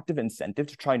have an active incentive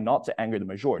to try not to anger the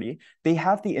majority, they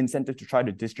have the incentive to try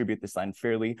to distribute this land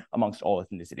fairly amongst all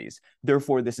ethnicities.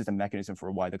 Therefore, this is a mechanism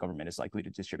for why the government is likely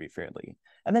to distribute fairly.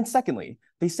 And then secondly,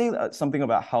 they say something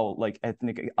about how like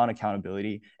ethnic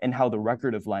unaccountability and how the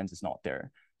record of lands is not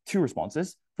there. Two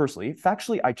responses. Firstly,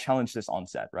 factually, I challenge this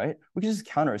onset, right? We can just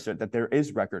counter-assert that there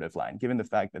is record of land, given the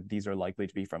fact that these are likely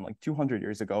to be from like 200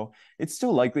 years ago. It's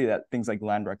still likely that things like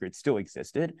land records still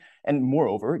existed. And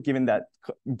moreover, given that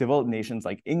developed nations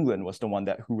like England was the one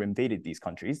who invaded these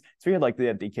countries, it's very likely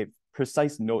that they kept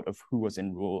precise note of who was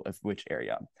in rule of which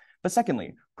area. But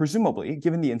secondly, presumably,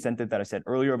 given the incentive that I said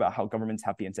earlier about how governments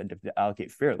have the incentive to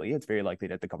allocate fairly, it's very likely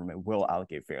that the government will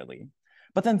allocate fairly.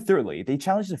 But then thirdly, they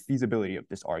challenge the feasibility of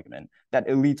this argument, that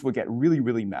elites would get really,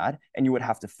 really mad and you would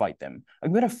have to fight them.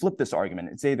 I'm going to flip this argument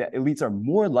and say that elites are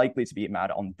more likely to be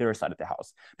mad on their side of the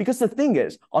house. Because the thing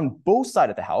is, on both sides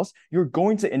of the house, you're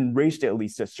going to enrage the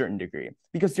elites to a certain degree,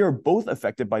 because they're both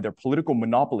affected by their political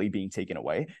monopoly being taken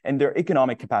away and their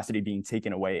economic capacity being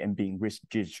taken away and being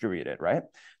redistributed, right?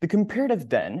 The comparative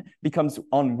then becomes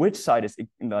on which side is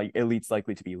like elites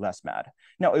likely to be less mad.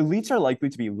 Now, elites are likely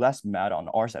to be less mad on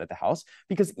our side of the house,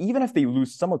 because even if they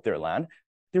lose some of their land,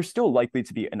 they're still likely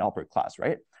to be an upper class,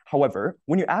 right? However,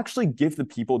 when you actually give the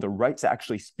people the right to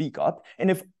actually speak up, and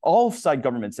if all side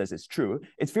government says it's true,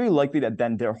 it's very likely that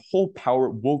then their whole power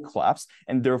will collapse,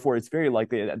 and therefore it's very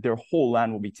likely that their whole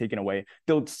land will be taken away.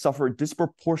 They'll suffer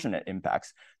disproportionate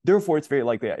impacts. Therefore, it's very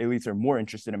likely that elites are more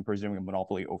interested in presuming a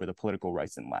monopoly over the political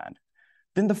rights in land.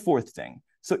 Then the fourth thing.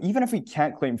 So even if we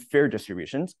can't claim fair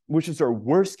distributions, which is our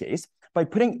worst case, by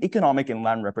putting economic and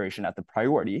land reparation at the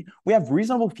priority, we have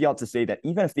reasonable fiat to say that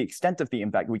even if the extent of the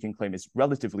impact we can claim is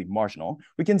relatively marginal,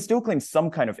 we can still claim some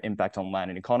kind of impact on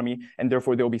land and economy, and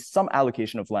therefore there will be some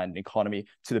allocation of land and economy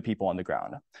to the people on the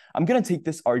ground. I'm going to take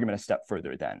this argument a step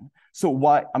further then. So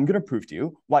I'm going to prove to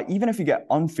you why even if you get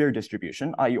unfair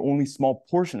distribution, i.e. only small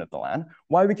portion of the land,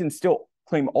 why we can still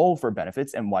claim all for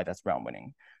benefits and why that's round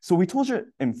winning. So we told you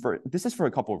this is for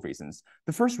a couple of reasons.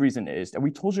 The first reason is that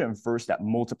we told you first that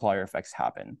multiplier effects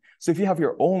happen. So if you have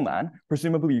your own land,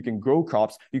 presumably you can grow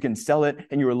crops, you can sell it,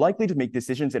 and you're likely to make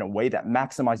decisions in a way that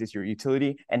maximizes your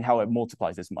utility and how it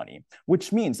multiplies as money,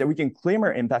 which means that we can claim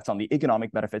our impacts on the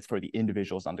economic benefits for the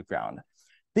individuals on the ground.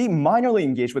 They minorly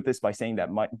engage with this by saying that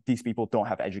these people don't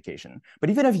have education. But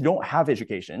even if you don't have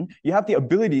education, you have the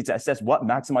ability to assess what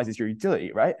maximizes your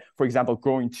utility, right? For example,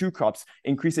 growing 2 crops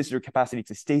increases your capacity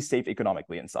to stay safe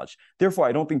economically and such. Therefore,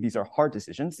 I don't think these are hard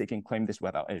decisions. They can claim this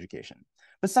without education.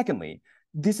 But secondly,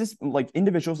 this is like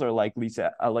individuals are likely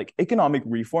to like economic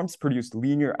reforms produce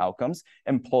linear outcomes,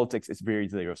 and politics is very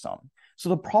zero sum. So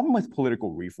the problem with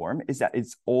political reform is that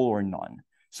it's all or none.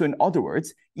 So in other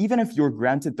words, even if you're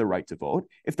granted the right to vote,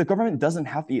 if the government doesn't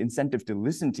have the incentive to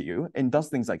listen to you and does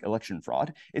things like election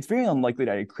fraud, it's very unlikely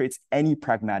that it creates any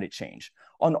pragmatic change.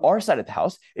 On our side of the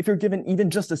house, if you're given even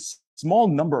just a small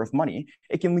number of money,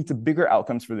 it can lead to bigger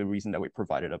outcomes for the reason that we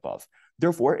provided above.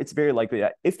 Therefore, it's very likely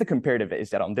that if the comparative is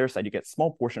that on their side, you get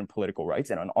small portion of political rights,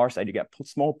 and on our side, you get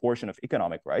small portion of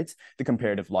economic rights, the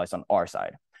comparative lies on our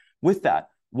side. With that,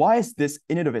 why is this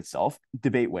in and of itself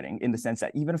debate winning, in the sense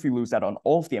that even if we lose out on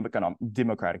all of the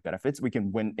democratic benefits, we can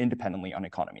win independently on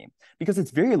economy? Because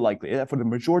it's very likely that for the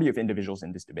majority of individuals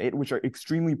in this debate, which are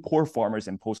extremely poor farmers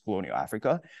in post-colonial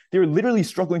Africa, they're literally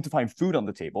struggling to find food on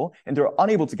the table, and they're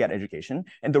unable to get education,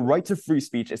 and the right to free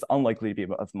speech is unlikely to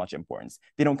be of much importance.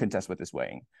 They don't contest with this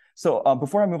weighing. So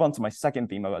before I move on to my second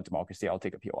theme about democracy, I'll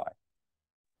take a POI.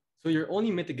 So your only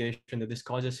mitigation that this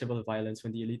causes civil violence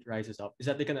when the elite rises up is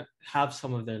that they can have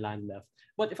some of their land left.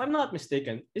 But if I'm not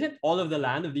mistaken, isn't all of the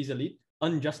land of these elite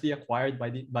unjustly acquired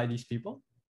by these people?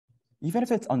 Even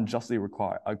if it's unjustly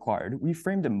acquired, we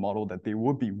framed a model that they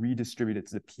would be redistributed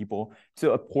to the people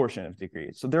to a portion of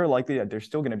degree. So they're likely that they're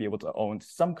still going to be able to own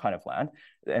some kind of land,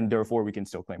 and therefore we can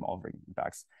still claim all of our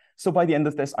impacts. So by the end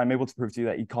of this, I'm able to prove to you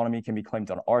that economy can be claimed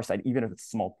on our side, even if it's a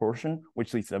small portion,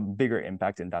 which leads to a bigger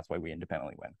impact, and that's why we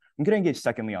independently win. I'm going to engage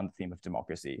secondly on the theme of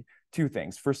democracy. 2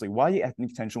 things. Firstly, why the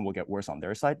ethnic tension will get worse on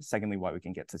their side. Secondly, why we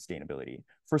can get sustainability.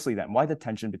 Firstly, then, why the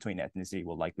tension between ethnicity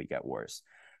will likely get worse.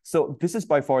 So this is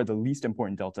by far the least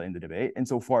important delta in the debate,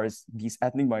 insofar as these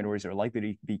ethnic minorities are likely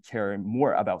to be caring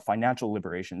more about financial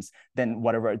liberations than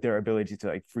whatever their ability to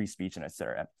like free speech and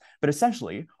etc. But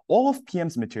essentially, all of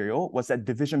PM's material was that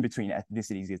division between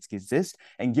ethnicities exists,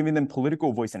 and giving them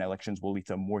political voice in elections will lead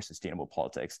to more sustainable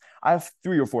politics. I have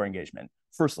 3 or 4 engagement.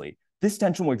 Firstly, this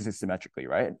tension will exist symmetrically,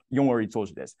 right? Young already told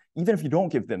you this. Even if you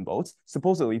don't give them votes,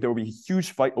 supposedly there will be a huge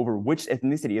fight over which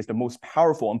ethnicity is the most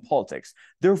powerful in politics.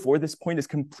 Therefore, this point is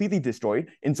completely destroyed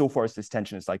insofar as this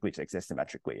tension is likely to exist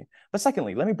symmetrically. But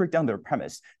secondly, let me break down their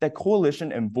premise that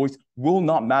coalition and voice will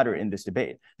not matter in this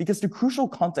debate, because the crucial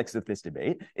context of this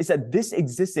debate is that this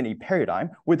exists in a paradigm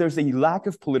where there's a lack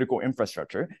of political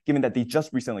infrastructure, given that they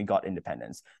just recently got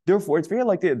independence. Therefore, it's very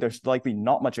likely that there's likely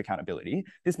not much accountability.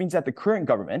 This means that the current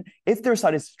government, if their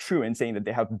side is true in saying that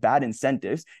they have bad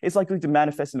incentives, it's likely to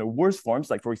manifest in the worst forms,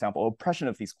 like, for example, oppression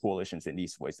of these coalitions and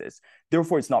these voices.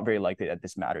 Therefore, it's not very likely that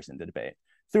this matters in the debate.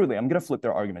 Thirdly, I'm going to flip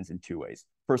their arguments in 2 ways.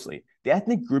 Firstly, the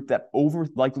ethnic group that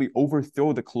likely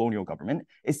overthrow the colonial government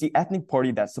is the ethnic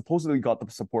party that supposedly got the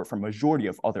support from majority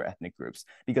of other ethnic groups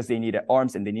because they needed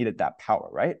arms and they needed that power,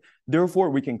 right? Therefore,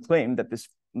 we can claim that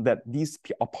these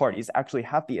parties actually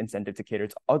have the incentive to cater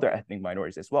to other ethnic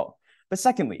minorities as well. But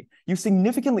secondly, you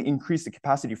significantly increase the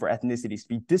capacity for ethnicities to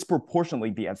be disproportionately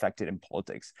be affected in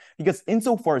politics, because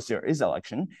insofar as there is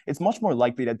election, it's much more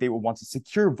likely that they will want to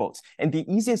secure votes. And the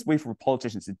easiest way for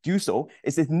politicians to do so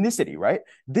is ethnicity, right?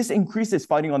 This increases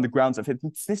fighting on the grounds of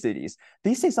ethnicities.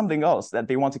 They say something else, that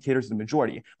they want to cater to the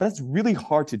majority, but that's really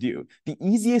hard to do. The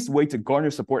easiest way to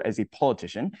garner support as a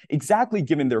politician, exactly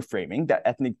given their framing that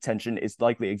ethnic tension is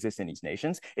likely exists in these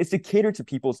nations, is to cater to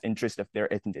people's interest of their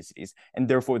ethnicities, and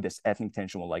therefore this ethnic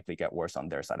tension will likely get worse on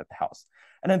their side of the house.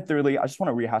 And then thirdly, I just want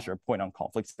to rehash our point on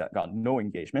conflicts that got no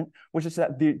engagement, which is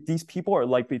that these people are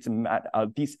likely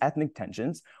to these ethnic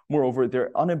tensions. Moreover,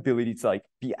 their inability to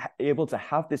be able to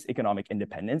have this economic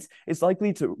independence is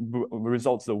likely to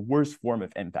result in the worst form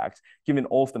of impact, given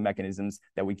all of the mechanisms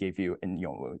that we gave you in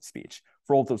Yongwoo's speech.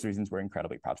 For all of those reasons, we're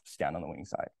incredibly proud to stand on the winning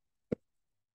side.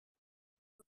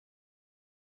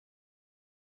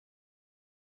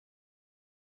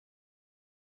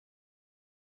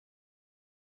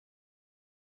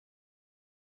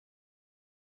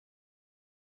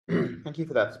 Thank you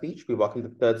for that speech. We welcome the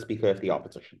 3rd speaker of the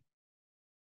opposition.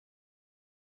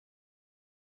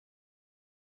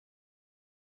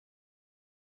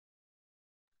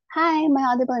 Hi, am I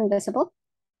audible and visible?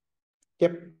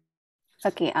 Yep.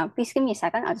 Okay, please give me a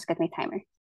second. I'll just get my timer.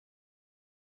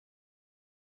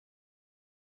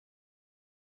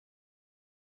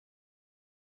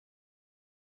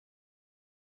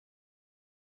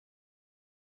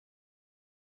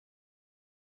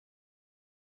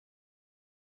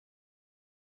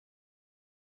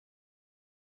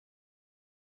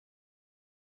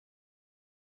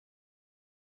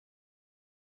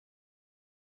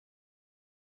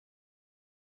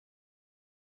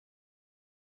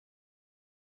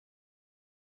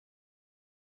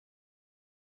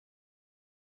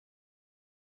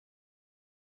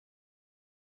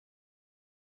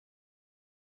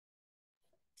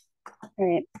 All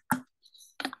right.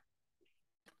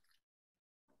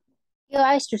 Your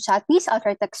eyes to chat, please. I'll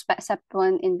try to accept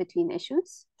one in between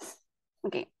issues.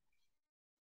 Okay.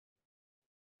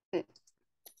 Good.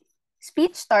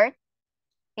 Speech start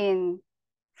in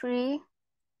 3.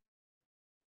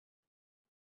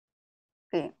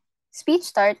 Okay. Speech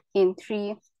start in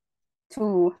 3,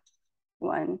 2,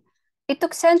 1. It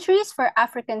took centuries for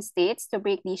African states to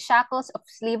break the shackles of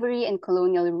slavery and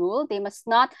colonial rule. They must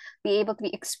not be able to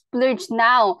be splurged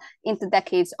now into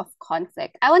decades of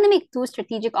conflict. I want to make 2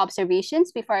 strategic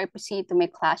observations before I proceed to my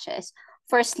clashes.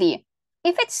 Firstly,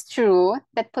 if it's true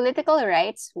that political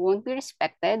rights won't be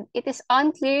respected, it is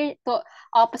unclear to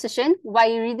opposition why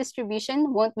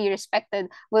redistribution will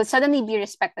suddenly be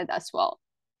respected as well.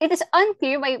 It is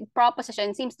unclear why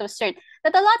proposition seems to assert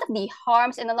that a lot of the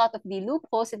harms and a lot of the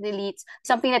loopholes it deletes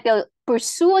something that they'll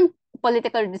pursue on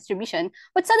political redistribution,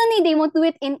 but suddenly they won't do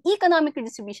it in economic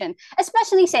redistribution,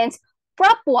 especially since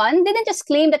Prop 1 didn't just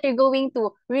claim that you're going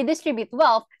to redistribute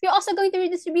wealth, you're also going to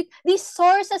redistribute the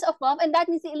sources of wealth, and that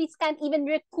means the elites can't even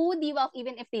recoup the wealth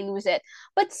even if they lose it.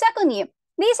 But secondly,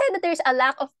 they said that there's a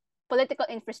lack of political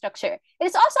infrastructure. It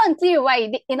is also unclear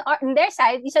why in their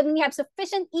side, they suddenly have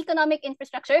sufficient economic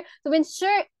infrastructure to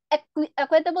ensure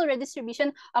equitable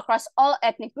redistribution across all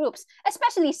ethnic groups,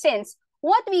 especially since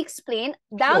what we explain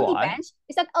down the bench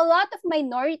is that a lot of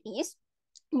minorities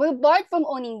were barred from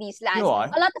owning these lands. Go on.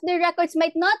 A lot of their records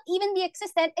might not even be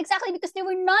existent exactly because they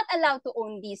were not allowed to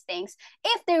own these things.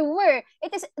 If there were,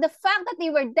 it is the fact that they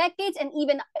were decades and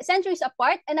even centuries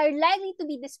apart and are likely to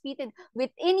be disputed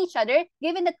within each other,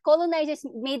 given that colonizers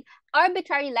made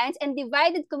arbitrary lines and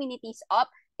divided communities up.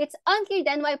 It's unclear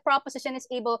then why proposition is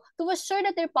able to assure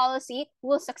that their policy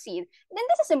will succeed. Then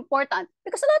this is important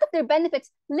because a lot of their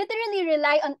benefits literally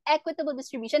rely on equitable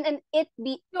distribution and it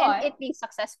being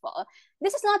successful.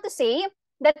 This is not to say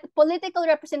that political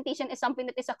representation is something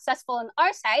that is successful on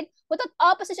our side, but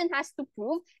what opposition has to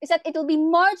prove is that it will be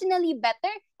marginally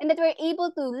better and that we're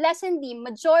able to lessen the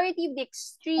majority of the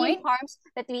extreme harms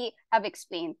that we have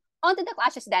explained. On to the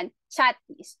clashes then. Chat,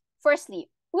 please. Firstly,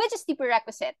 which is the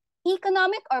prerequisite?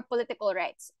 Economic or political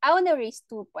rights? I want to raise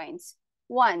 2 points.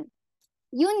 One,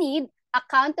 you need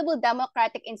accountable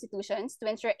democratic institutions to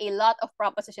ensure a lot of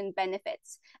proposition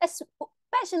benefits,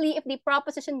 especially if the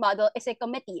proposition model is a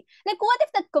committee. Like, what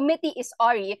if that committee is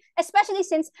ORI, especially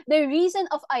since the reason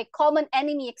of a common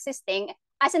enemy existing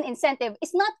as an incentive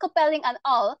is not compelling at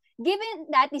all, given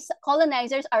that these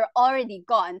colonizers are already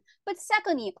gone. But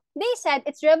secondly, they said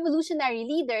it's revolutionary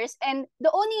leaders, and the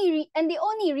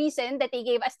only reason that they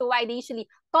gave as to why they usually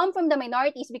come from the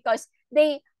minorities because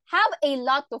they have a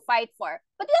lot to fight for.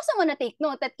 But we also want to take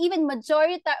note that even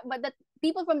that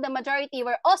people from the majority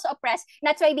were also oppressed. And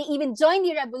that's why they even joined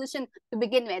the revolution to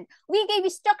begin with. We gave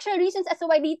you structural reasons as to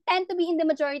why they tend to be in the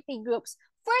majority groups.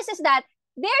 First is that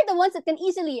they're the ones that can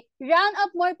easily round up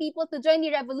more people to join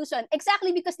the revolution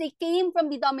exactly because they came from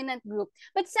the dominant group.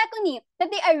 But secondly, that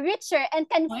they are richer and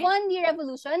can fund the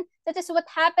revolution. That is what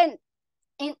happened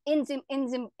in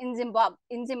Zimbabwe.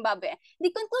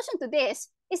 The conclusion to this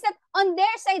is that on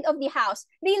their side of the house,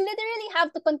 they literally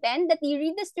have to contend that the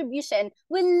redistribution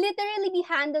will literally be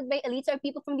handled by elites or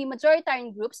people from the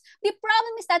majoritarian groups. The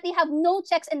problem is that they have no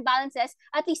checks and balances,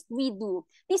 at least we do.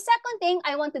 The second thing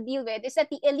I want to deal with is that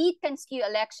the elite can skew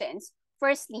elections.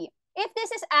 Firstly, if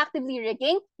this is actively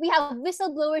rigging, we have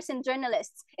whistleblowers and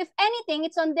journalists. If anything,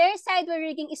 it's on their side where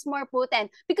rigging is more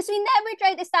potent because we never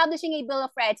tried establishing a Bill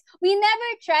of Rights. We never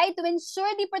tried to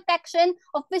ensure the protection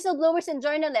of whistleblowers and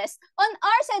journalists. On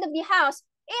our side of the house,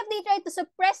 if they try to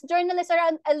suppress journalists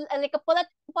around, like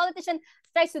a politician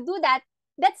tries to do that,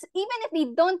 that's even if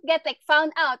they don't get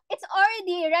found out, it's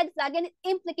already a red flag and it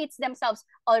implicates themselves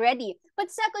already.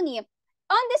 But secondly,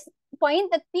 on this point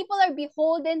that people are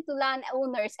beholden to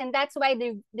landowners and that's why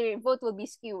their vote will be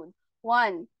skewed.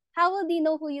 One, how will they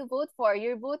know who you vote for?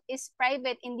 Your vote is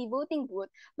private in the voting booth.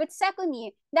 But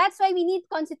secondly, that's why we need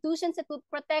constitutions that would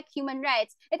protect human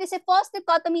rights. It is a false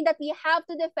dichotomy that we have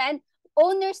to defend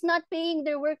owners not paying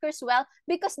their workers well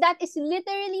because that is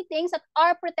literally things that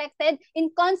are protected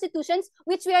in constitutions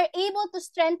which we are able to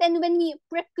strengthen when we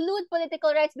preclude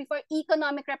political rights before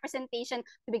economic representation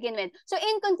to begin with. So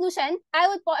in conclusion, I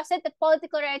would posit that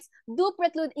political rights do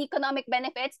preclude economic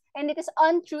benefits and it is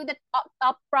untrue that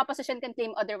a proposition can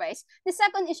claim otherwise. The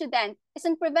second issue then is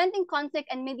on preventing conflict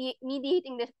and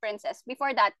mediating differences.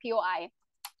 Before that, POI.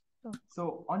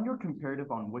 So on your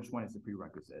comparative on which one is the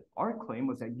prerequisite, our claim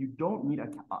was that you don't need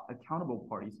accountable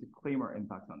parties to claim our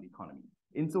impact on the economy.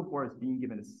 Insofar as being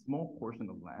given a small portion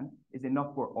of land is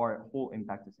enough for our whole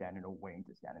impact to stand and are willing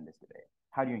to stand in this debate.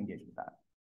 How do you engage with that?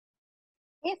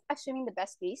 If assuming the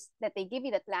best case that they give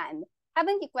you that land,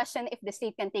 haven't you questioned if the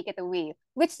state can take it away?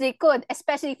 Which they could,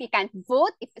 especially if you can't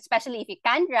vote, especially if you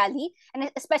can't rally, and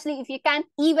especially if you can't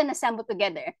even assemble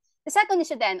together. The second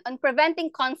issue then, on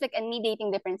preventing conflict and mediating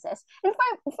differences. And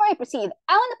before I proceed,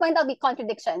 I want to point out the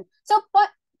contradiction. So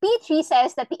P3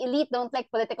 says that the elite don't like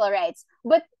political rights,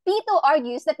 but P2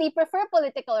 argues that they prefer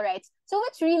political rights. So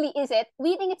which really is it?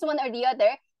 We think it's one or the other.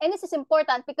 And this is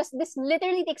important because this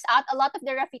literally takes out a lot of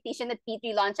the refutation that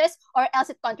P3 launches, or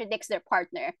else it contradicts their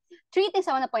partner. 3 things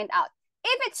I want to point out.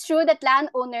 If it's true that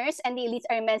landowners and the elites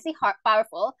are immensely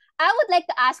powerful, I would like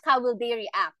to ask how will they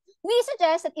react? We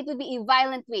suggest that it would be a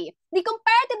violent way. The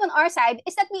comparative on our side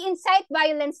is that we incite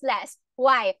violence less.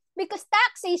 Why? Because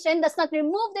taxation does not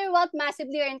remove their wealth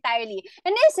massively or entirely.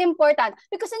 And this is important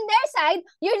because on their side,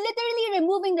 you're literally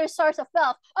removing their source of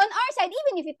wealth. On our side,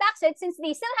 even if you tax it, since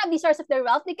they still have the source of their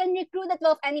wealth, they can recruit that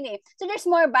wealth anyway. So there's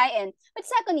more buy-in. But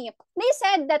secondly, they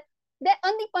said that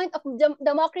on the point of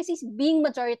democracies being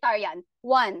majoritarian,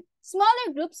 one,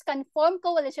 smaller groups can form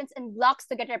coalitions and blocs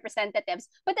to get representatives.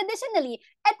 But additionally,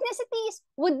 ethnicities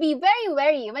would be very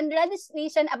wary when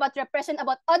legislation about repression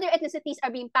about other ethnicities are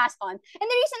being passed on. And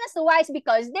the reason as to why is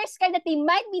because they're scared that they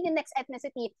might be the next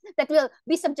ethnicity that will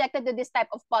be subjected to this type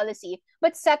of policy.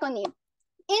 But secondly,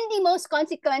 in the most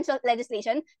consequential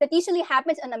legislation that usually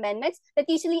happens on amendments, that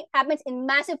usually happens in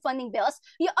massive funding bills,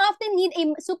 you often need a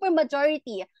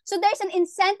supermajority. So there's an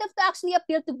incentive to actually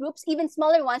appeal to groups, even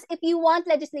smaller ones, if you want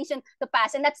legislation to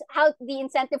pass. And that's how the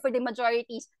incentive for the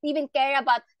majorities to even care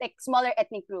about like smaller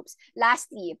ethnic groups.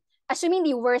 Lastly, assuming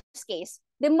the worst case,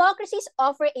 democracies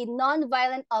offer a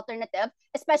non-violent alternative,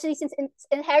 especially since it's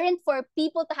inherent for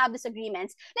people to have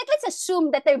disagreements. Like, let's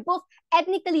assume that they're both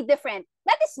ethnically different.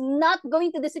 That is not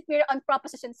going to disappear on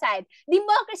proposition side.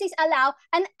 Democracies allow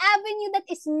an avenue that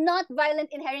is not violent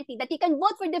inherently, that you can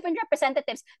vote for different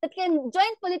representatives, that can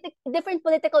join different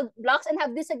political blocs and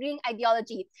have disagreeing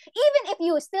ideology. Even if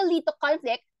you still lead to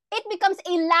conflict, it becomes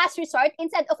a last resort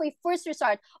instead of a first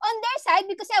resort on their side,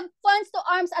 because they have funds to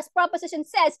arms, as proposition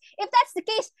says. If that's the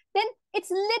case, then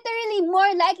it's literally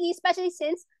more likely, especially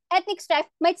since ethnic strife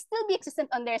might still be existent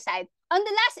on their side. On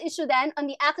the last issue then, on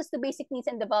the access to basic needs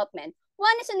and development.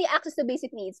 One is on the access to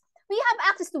basic needs. We have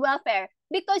access to welfare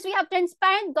because we have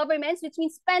transparent governments, which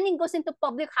means spending goes into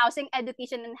public housing,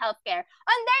 education, and healthcare.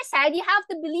 On their side, you have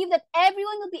to believe that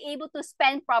everyone will be able to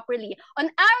spend properly. On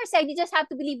our side, you just have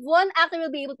to believe one actor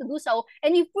will be able to do so.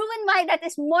 And we've proven why that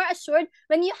is more assured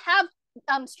when you have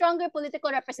stronger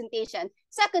political representation.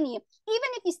 Secondly, even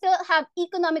if you still have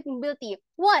economic mobility,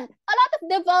 one, a lot of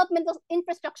developmental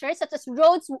infrastructure such as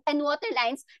roads and water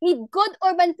lines need good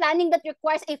urban planning that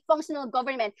requires a functional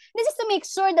government. This is to make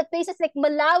sure that places like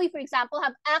Malawi, for example,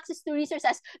 have access to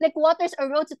resources like waters or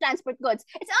roads to transport goods.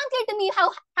 It's unclear to me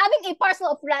how having a parcel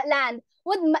of land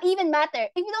would even matter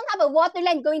if you don't have a water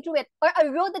line going through it or a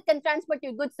road that can transport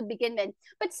your goods to begin with.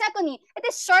 But secondly, it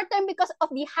is short-term because of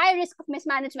the high risk of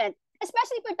mismanagement,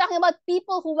 especially if we're talking about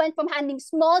people who went from handling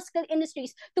small-scale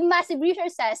industries to massive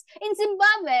resources. In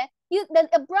Zimbabwe, the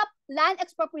abrupt land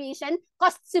expropriation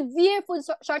caused severe food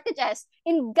shortages.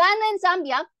 In Ghana and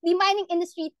Zambia, the mining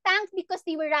industry tanked because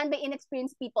they were run by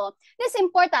inexperienced people. This is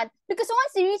important because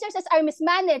once the resources are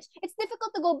mismanaged, it's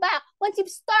difficult to go back. Once you've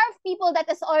starved people, that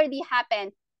has already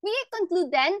happened. We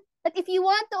conclude then that if you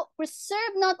want to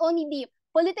preserve not only the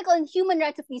political and human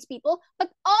rights of these people, but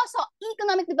also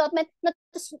economic development, not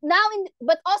just now,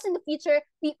 but also in the future,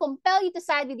 we compel you to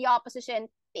side with the opposition.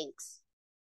 Thanks.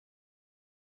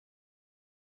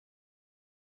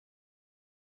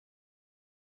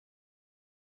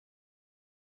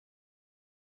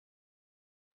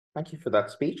 Thank you for that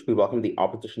speech. We welcome the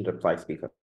opposition to reply, Speaker.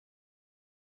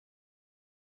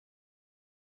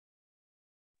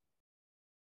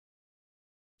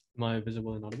 Am I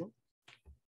visible and audible?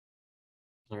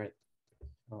 All right,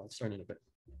 let's start in a bit.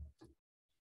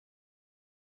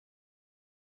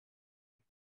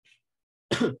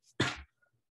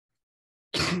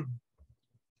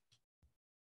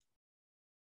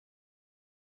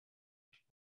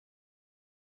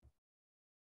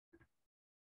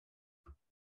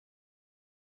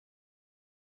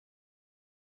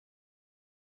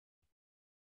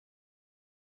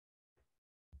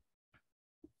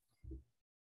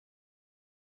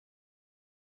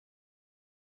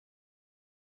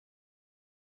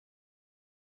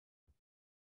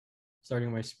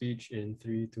 Starting my speech in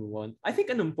 3, 2, 1. I think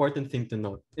an important thing to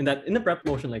note in the prep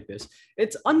motion like this,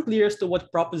 it's unclear as to what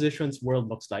proposition's world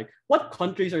looks like. What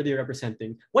countries are they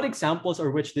representing? What examples are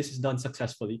which this is done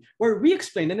successfully? Where we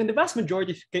explained, and in the vast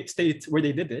majority of states where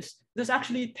they did this is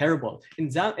actually terrible. In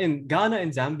Ghana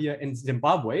and Zambia and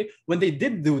Zimbabwe, when they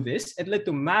did do this, it led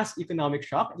to mass economic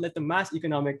shock, it led to mass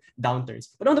economic downturns.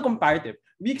 But on the comparative,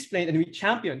 we explained and we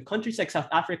championed countries like South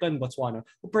Africa and Botswana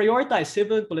who prioritize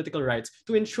civil and political rights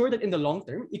to ensure that in the long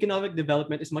term, economic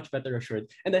development is much better assured.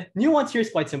 And the nuance here is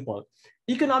quite simple.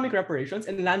 Economic reparations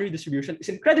and land redistribution is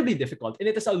incredibly difficult, and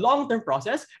it is a long-term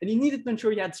process, and you needed to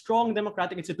ensure you had strong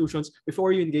democratic institutions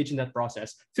before you engage in that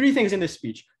process. 3 things in this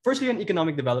speech. Firstly, on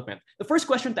economic development. The first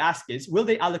question to ask is, will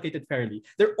they allocate it fairly?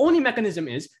 Their only mechanism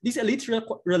is, these elites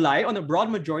rely on a broad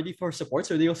majority for support,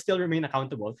 so they will still remain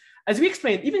accountable. As we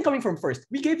explained, even coming from first,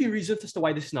 we gave you reasons as to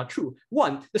why this is not true.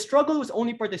 1, the struggle was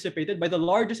only participated by the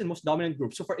largest and most dominant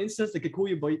group. So for instance, the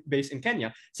Kikuyu base in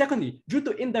Kenya. Secondly, due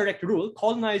to indirect rule,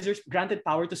 colonizers granted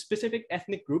power to specific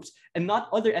ethnic groups and not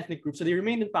other ethnic groups, so they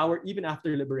remained in power even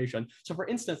after liberation. So for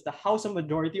instance, the Hausa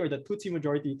majority or the Tutsi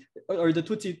majority or the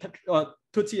Tutsi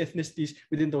ethnicities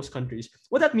within those countries.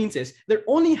 What that means is their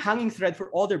only hanging thread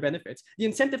for all their benefits, the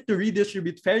incentive to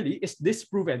redistribute fairly, is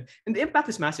disproven. And the impact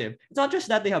is massive. It's not just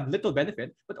that they have little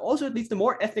benefit, but also it leads to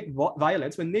more ethnic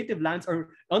violence when native lands are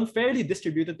unfairly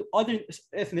distributed to other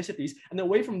ethnicities and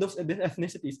away from those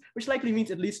ethnicities, which likely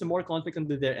means it leads to more conflict on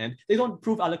their end. They don't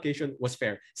prove allocation was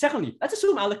fair. Secondly, let's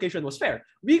assume allocation was fair.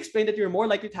 We explained that you're more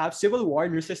likely to have civil war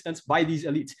and resistance by these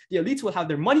elites. The elites will have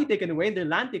their money taken away and their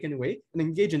land taken away and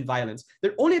engage in violence.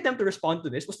 Their only attempt to respond to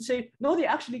this was to say, no, they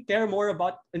actually care more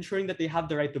about ensuring that they have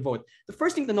the right to vote. The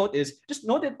first thing to note is just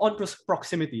note it on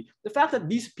proximity. The fact that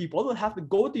these people will have to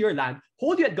go to your land,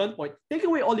 hold you at gunpoint, take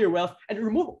away all your wealth, and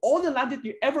remove all the land that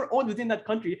you ever owned within that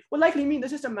country will likely mean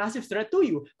this is a massive threat to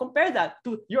you. Compare that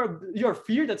to your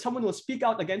fear that someone will speak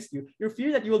out against you, your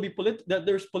fear that you will be that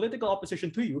there's political opposition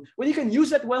to you. When you can use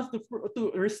that wealth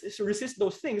to resist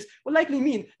those things, will likely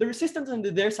mean the resistance on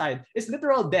their side is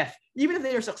literal death. Even if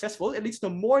they are successful, it leads to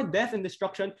more death and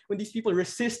destruction when these people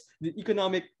resist the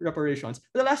economic reparations.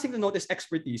 But the last thing to note is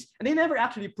expertise, and they never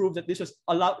actually proved that this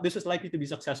was likely to be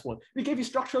successful. We gave you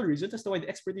structural reasons as to why the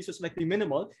expertise was likely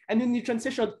minimal, and then you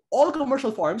transitioned all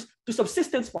commercial farms to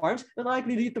subsistence farms that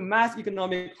likely lead to mass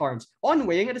economic harms. On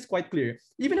weighing, it is quite clear.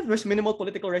 Even if there's minimal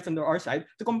political rights on our side,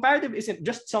 the comparative isn't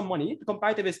just some money. The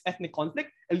comparative is ethnic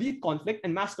conflict, elite conflict,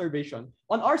 and mass starvation.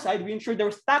 On our side, we ensured there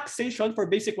was taxation for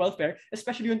basic welfare,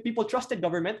 especially when people trusted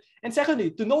government. And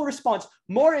secondly, to no response,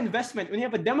 more investment. When you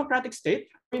have a democratic state,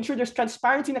 we ensure there's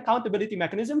transparency and accountability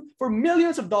mechanism for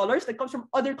millions of dollars that comes from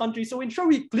other countries. So we ensure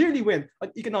we clearly win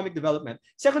on economic development.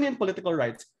 Secondly, in political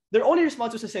rights, their only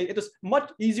response was to say it was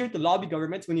much easier to lobby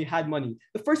governments when you had money.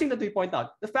 The first thing that we point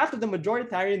out, the fact that the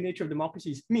majoritarian nature of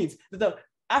democracies means that the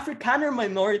Afrikaner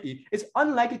minority is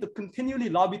unlikely to continually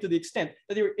lobby to the extent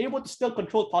that they were able to still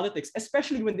control politics,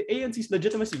 especially when the ANC's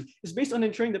legitimacy is based on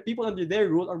ensuring that people under their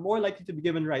rule are more likely to be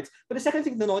given rights. But the second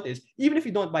thing to note is, even if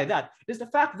you don't buy that, is the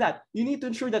fact that you need to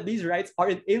ensure that these rights are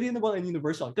inalienable and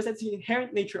universal, because that's the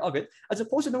inherent nature of it, as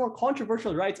opposed to the more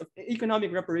controversial rights of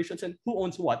economic reparations and who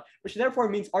owns what, which therefore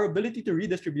means our ability to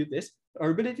redistribute this,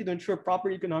 our ability to ensure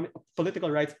proper economic political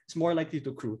rights is more likely to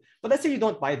accrue. But let's say you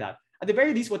don't buy that. At the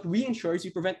very least, what we ensure is we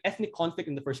prevent ethnic conflict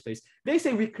in the first place. They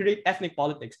say we create ethnic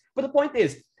politics. But the point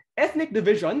is, ethnic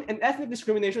division and ethnic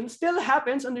discrimination still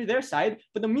happens under their side,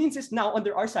 but the means is now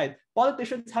under our side.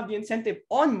 Politicians have the incentive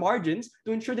on margins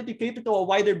to ensure that you cater to a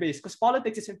wider base, because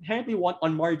politics is inherently one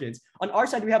on margins. On our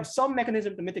side, we have some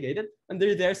mechanism to mitigate it.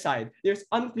 Under their side, there's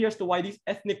unclear as to why these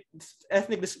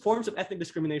forms of ethnic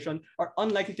discrimination are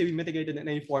unlikely to be mitigated in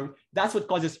any form. That's what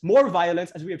causes more violence,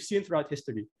 as we have seen throughout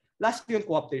history. Lastly, on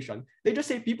co-optation, they just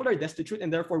say people are destitute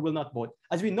and therefore will not vote.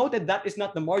 As we noted, that is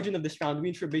not the margin of this round. We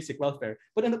ensure basic welfare.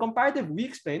 But in the comparative, we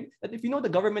explain that if you know the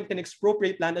government can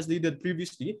expropriate land as they did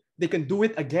previously, they can do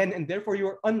it again, and therefore you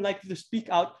are unlikely to speak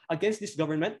out against this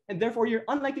government, and therefore you're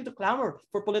unlikely to clamor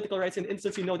for political rights in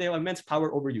instance you know they have immense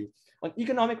power over you. On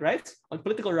economic rights, on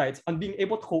political rights, on being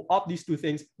able to co-opt these two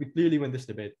things, we clearly win this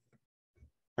debate.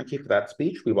 Thank you for that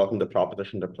speech. We welcome the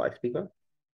proposition reply speaker.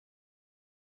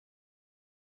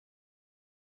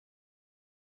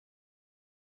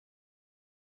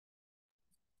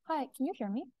 Hi, can you hear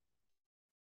me?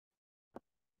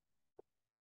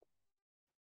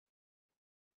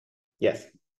 Yes.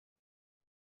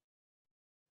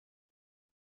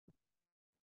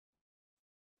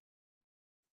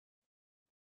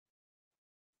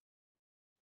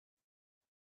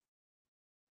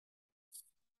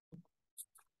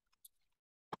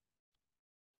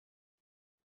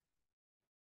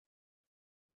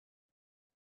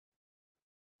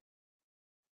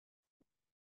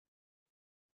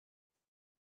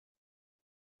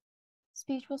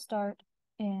 Speech will start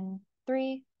in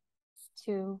 3,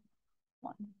 2,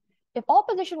 1. If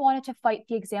opposition wanted to fight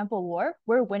the example war,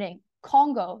 we're winning.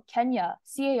 Congo, Kenya,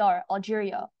 CAR,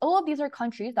 Algeria, all of these are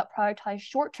countries that prioritize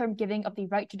short-term giving of the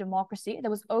right to democracy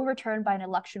that was overturned by an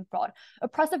election fraud,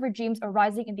 oppressive regimes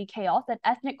arising in the chaos, and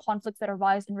ethnic conflicts that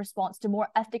arise in response to more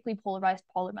ethnically polarized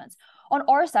parliaments. On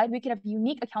our side, we can have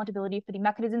unique accountability for the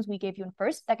mechanisms we gave you in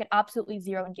first that get absolutely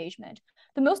zero engagement.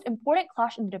 The most important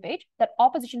clash in the debate that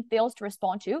opposition fails to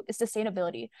respond to is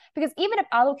sustainability, because even if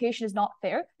allocation is not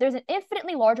fair, there's an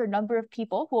infinitely larger number of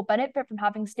people who will benefit from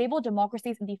having stable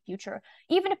democracies in the future.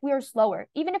 Even if we are slower,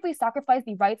 even if we sacrifice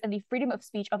the rights and the freedom of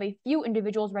speech of a few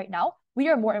individuals right now, we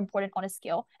are more important on a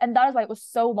scale. And that is why it was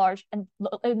so large and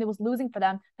it was losing for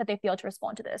them that they failed to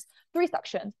respond to this. 3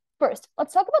 sections. First,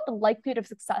 let's talk about the likelihood of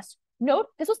success. Note,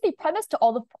 this was the premise to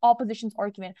all the opposition's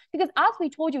argument, because as we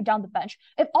told you down the bench,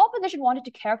 if opposition wanted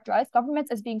to characterize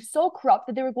governments as being so corrupt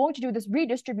that they were going to do this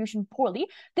redistribution poorly,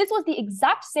 this was the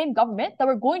exact same government that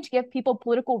were going to give people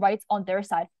political rights on their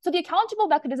side. So the accountable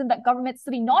mechanism that governments,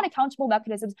 so the non-accountable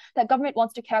mechanisms that government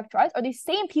wants to characterize are the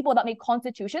same people that make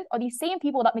constitutions, are the same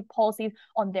people that make policies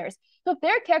on theirs. So if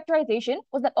their characterization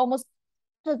was that almost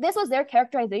So this was their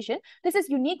characterization. This is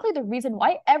uniquely the reason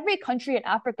why every country in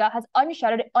Africa has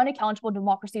unshadowed, unaccountable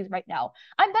democracies right now.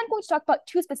 I'm then going to talk about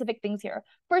two specific things here.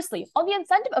 Firstly, on the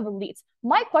incentive of elites,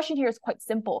 my question here is quite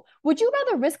simple. Would you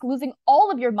rather risk losing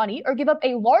all of your money or give up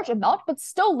a large amount but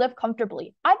still live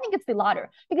comfortably? I think it's the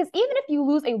latter, because even if you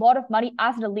lose a lot of money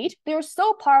as an elite, they are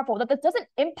so powerful that this doesn't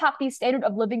impact the standard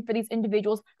of living for these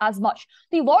individuals as much.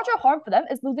 The larger harm for them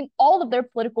is losing all of their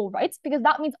political rights, because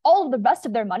that means all of the rest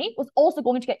of their money was also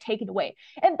going to get taken away.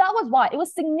 And that was why it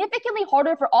was significantly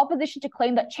harder for opposition to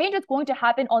claim that change is going to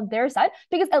happen on their side,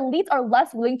 because elites are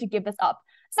less willing to give this up.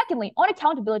 Secondly, on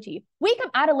accountability, we come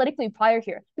analytically prior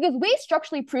here because we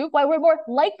structurally prove why we're more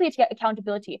likely to get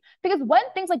accountability. Because when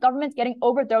things like governments getting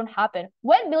overthrown happen,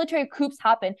 when military coups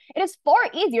happen, it is far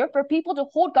easier for people to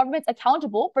hold governments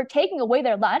accountable for taking away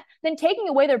their land than taking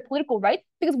away their political rights,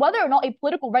 because whether or not a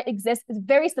political right exists is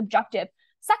very subjective.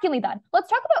 Secondly, then, let's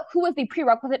talk about who is the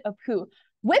prerequisite of who.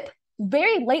 WHIP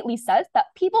very lately says that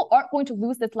people aren't going to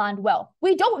lose this land well.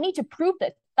 We don't need to prove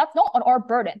this. That's not on our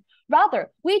burden. Rather,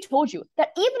 we told you that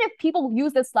even if people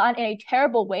use this land in a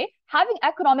terrible way, having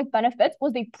economic benefits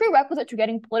was the prerequisite to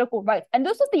getting political rights. And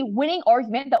this was the winning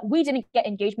argument that we didn't get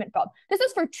engagement from. This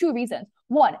is for two reasons.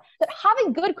 One, that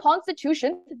having good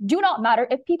constitutions do not matter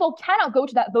if people cannot go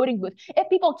to that voting booth, if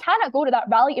people cannot go to that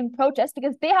rally in protest,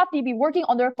 because they have to be working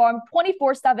on their farm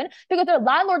 24/7 because their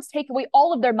landlords take away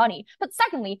all of their money. But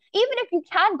secondly, even if you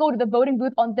can go to the voting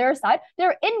booth on their side, there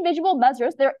are invisible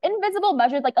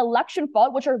measures like election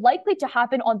fraud, which are likely to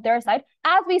happen on their side,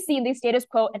 as we see in the status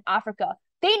quo in Africa.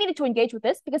 They needed to engage with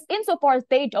this because insofar as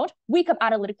they don't, we come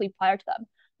analytically prior to them.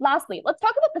 Lastly, let's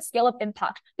talk about the scale of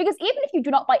impact, because even if you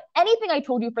do not buy anything I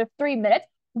told you for 3 minutes,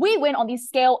 we win on the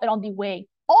scale and on the way.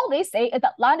 All they say is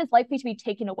that land is likely to be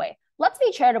taken away. Let's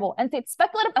be charitable and say it's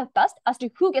speculative at best as to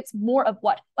who gets more of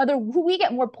what, whether we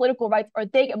get more political rights or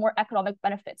they get more economic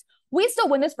benefits. We still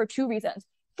win this for two reasons.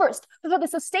 First, because of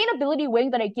the sustainability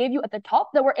wing that I gave you at the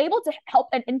top, that we're able to help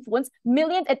and influence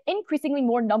millions and increasingly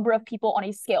more number of people on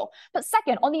a scale. But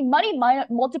second, on the money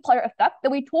multiplier effect that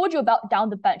we told you about down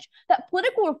the bench, that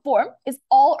political reform is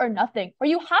all or nothing, where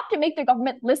you have to make the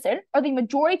government listen or the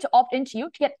majority to opt into you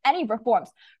to get any reforms.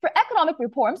 For economic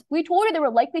reforms, we told you there were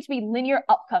likely to be linear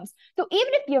outcomes. So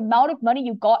even if the amount of money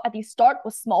you got at the start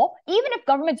was small, even if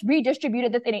governments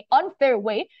redistributed this in an unfair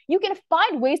way, you can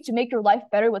find ways to make your life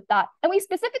better with that. And we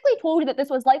specifically told you that this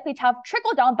was likely to have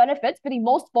trickle-down benefits for the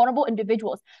most vulnerable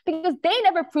individuals, because they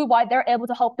never prove why they're able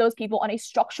to help those people in a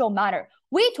structural manner.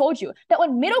 We told you that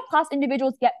when middle-class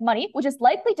individuals get money, which is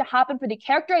likely to happen for the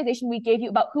characterization we gave you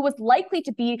about who was likely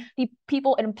to be the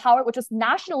people in power, which was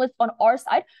nationalists on our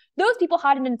side, those people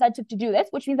had an incentive to do this,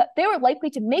 which means that they were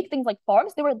likely to make things like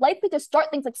farms, they were likely to start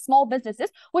things like small businesses,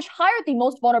 which hired the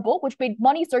most vulnerable, which made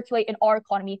money circulate in our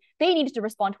economy. They needed to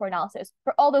respond to our analysis.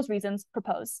 For all those reasons,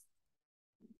 propose.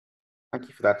 Thank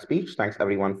you for that speech. Thanks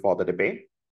everyone for the debate.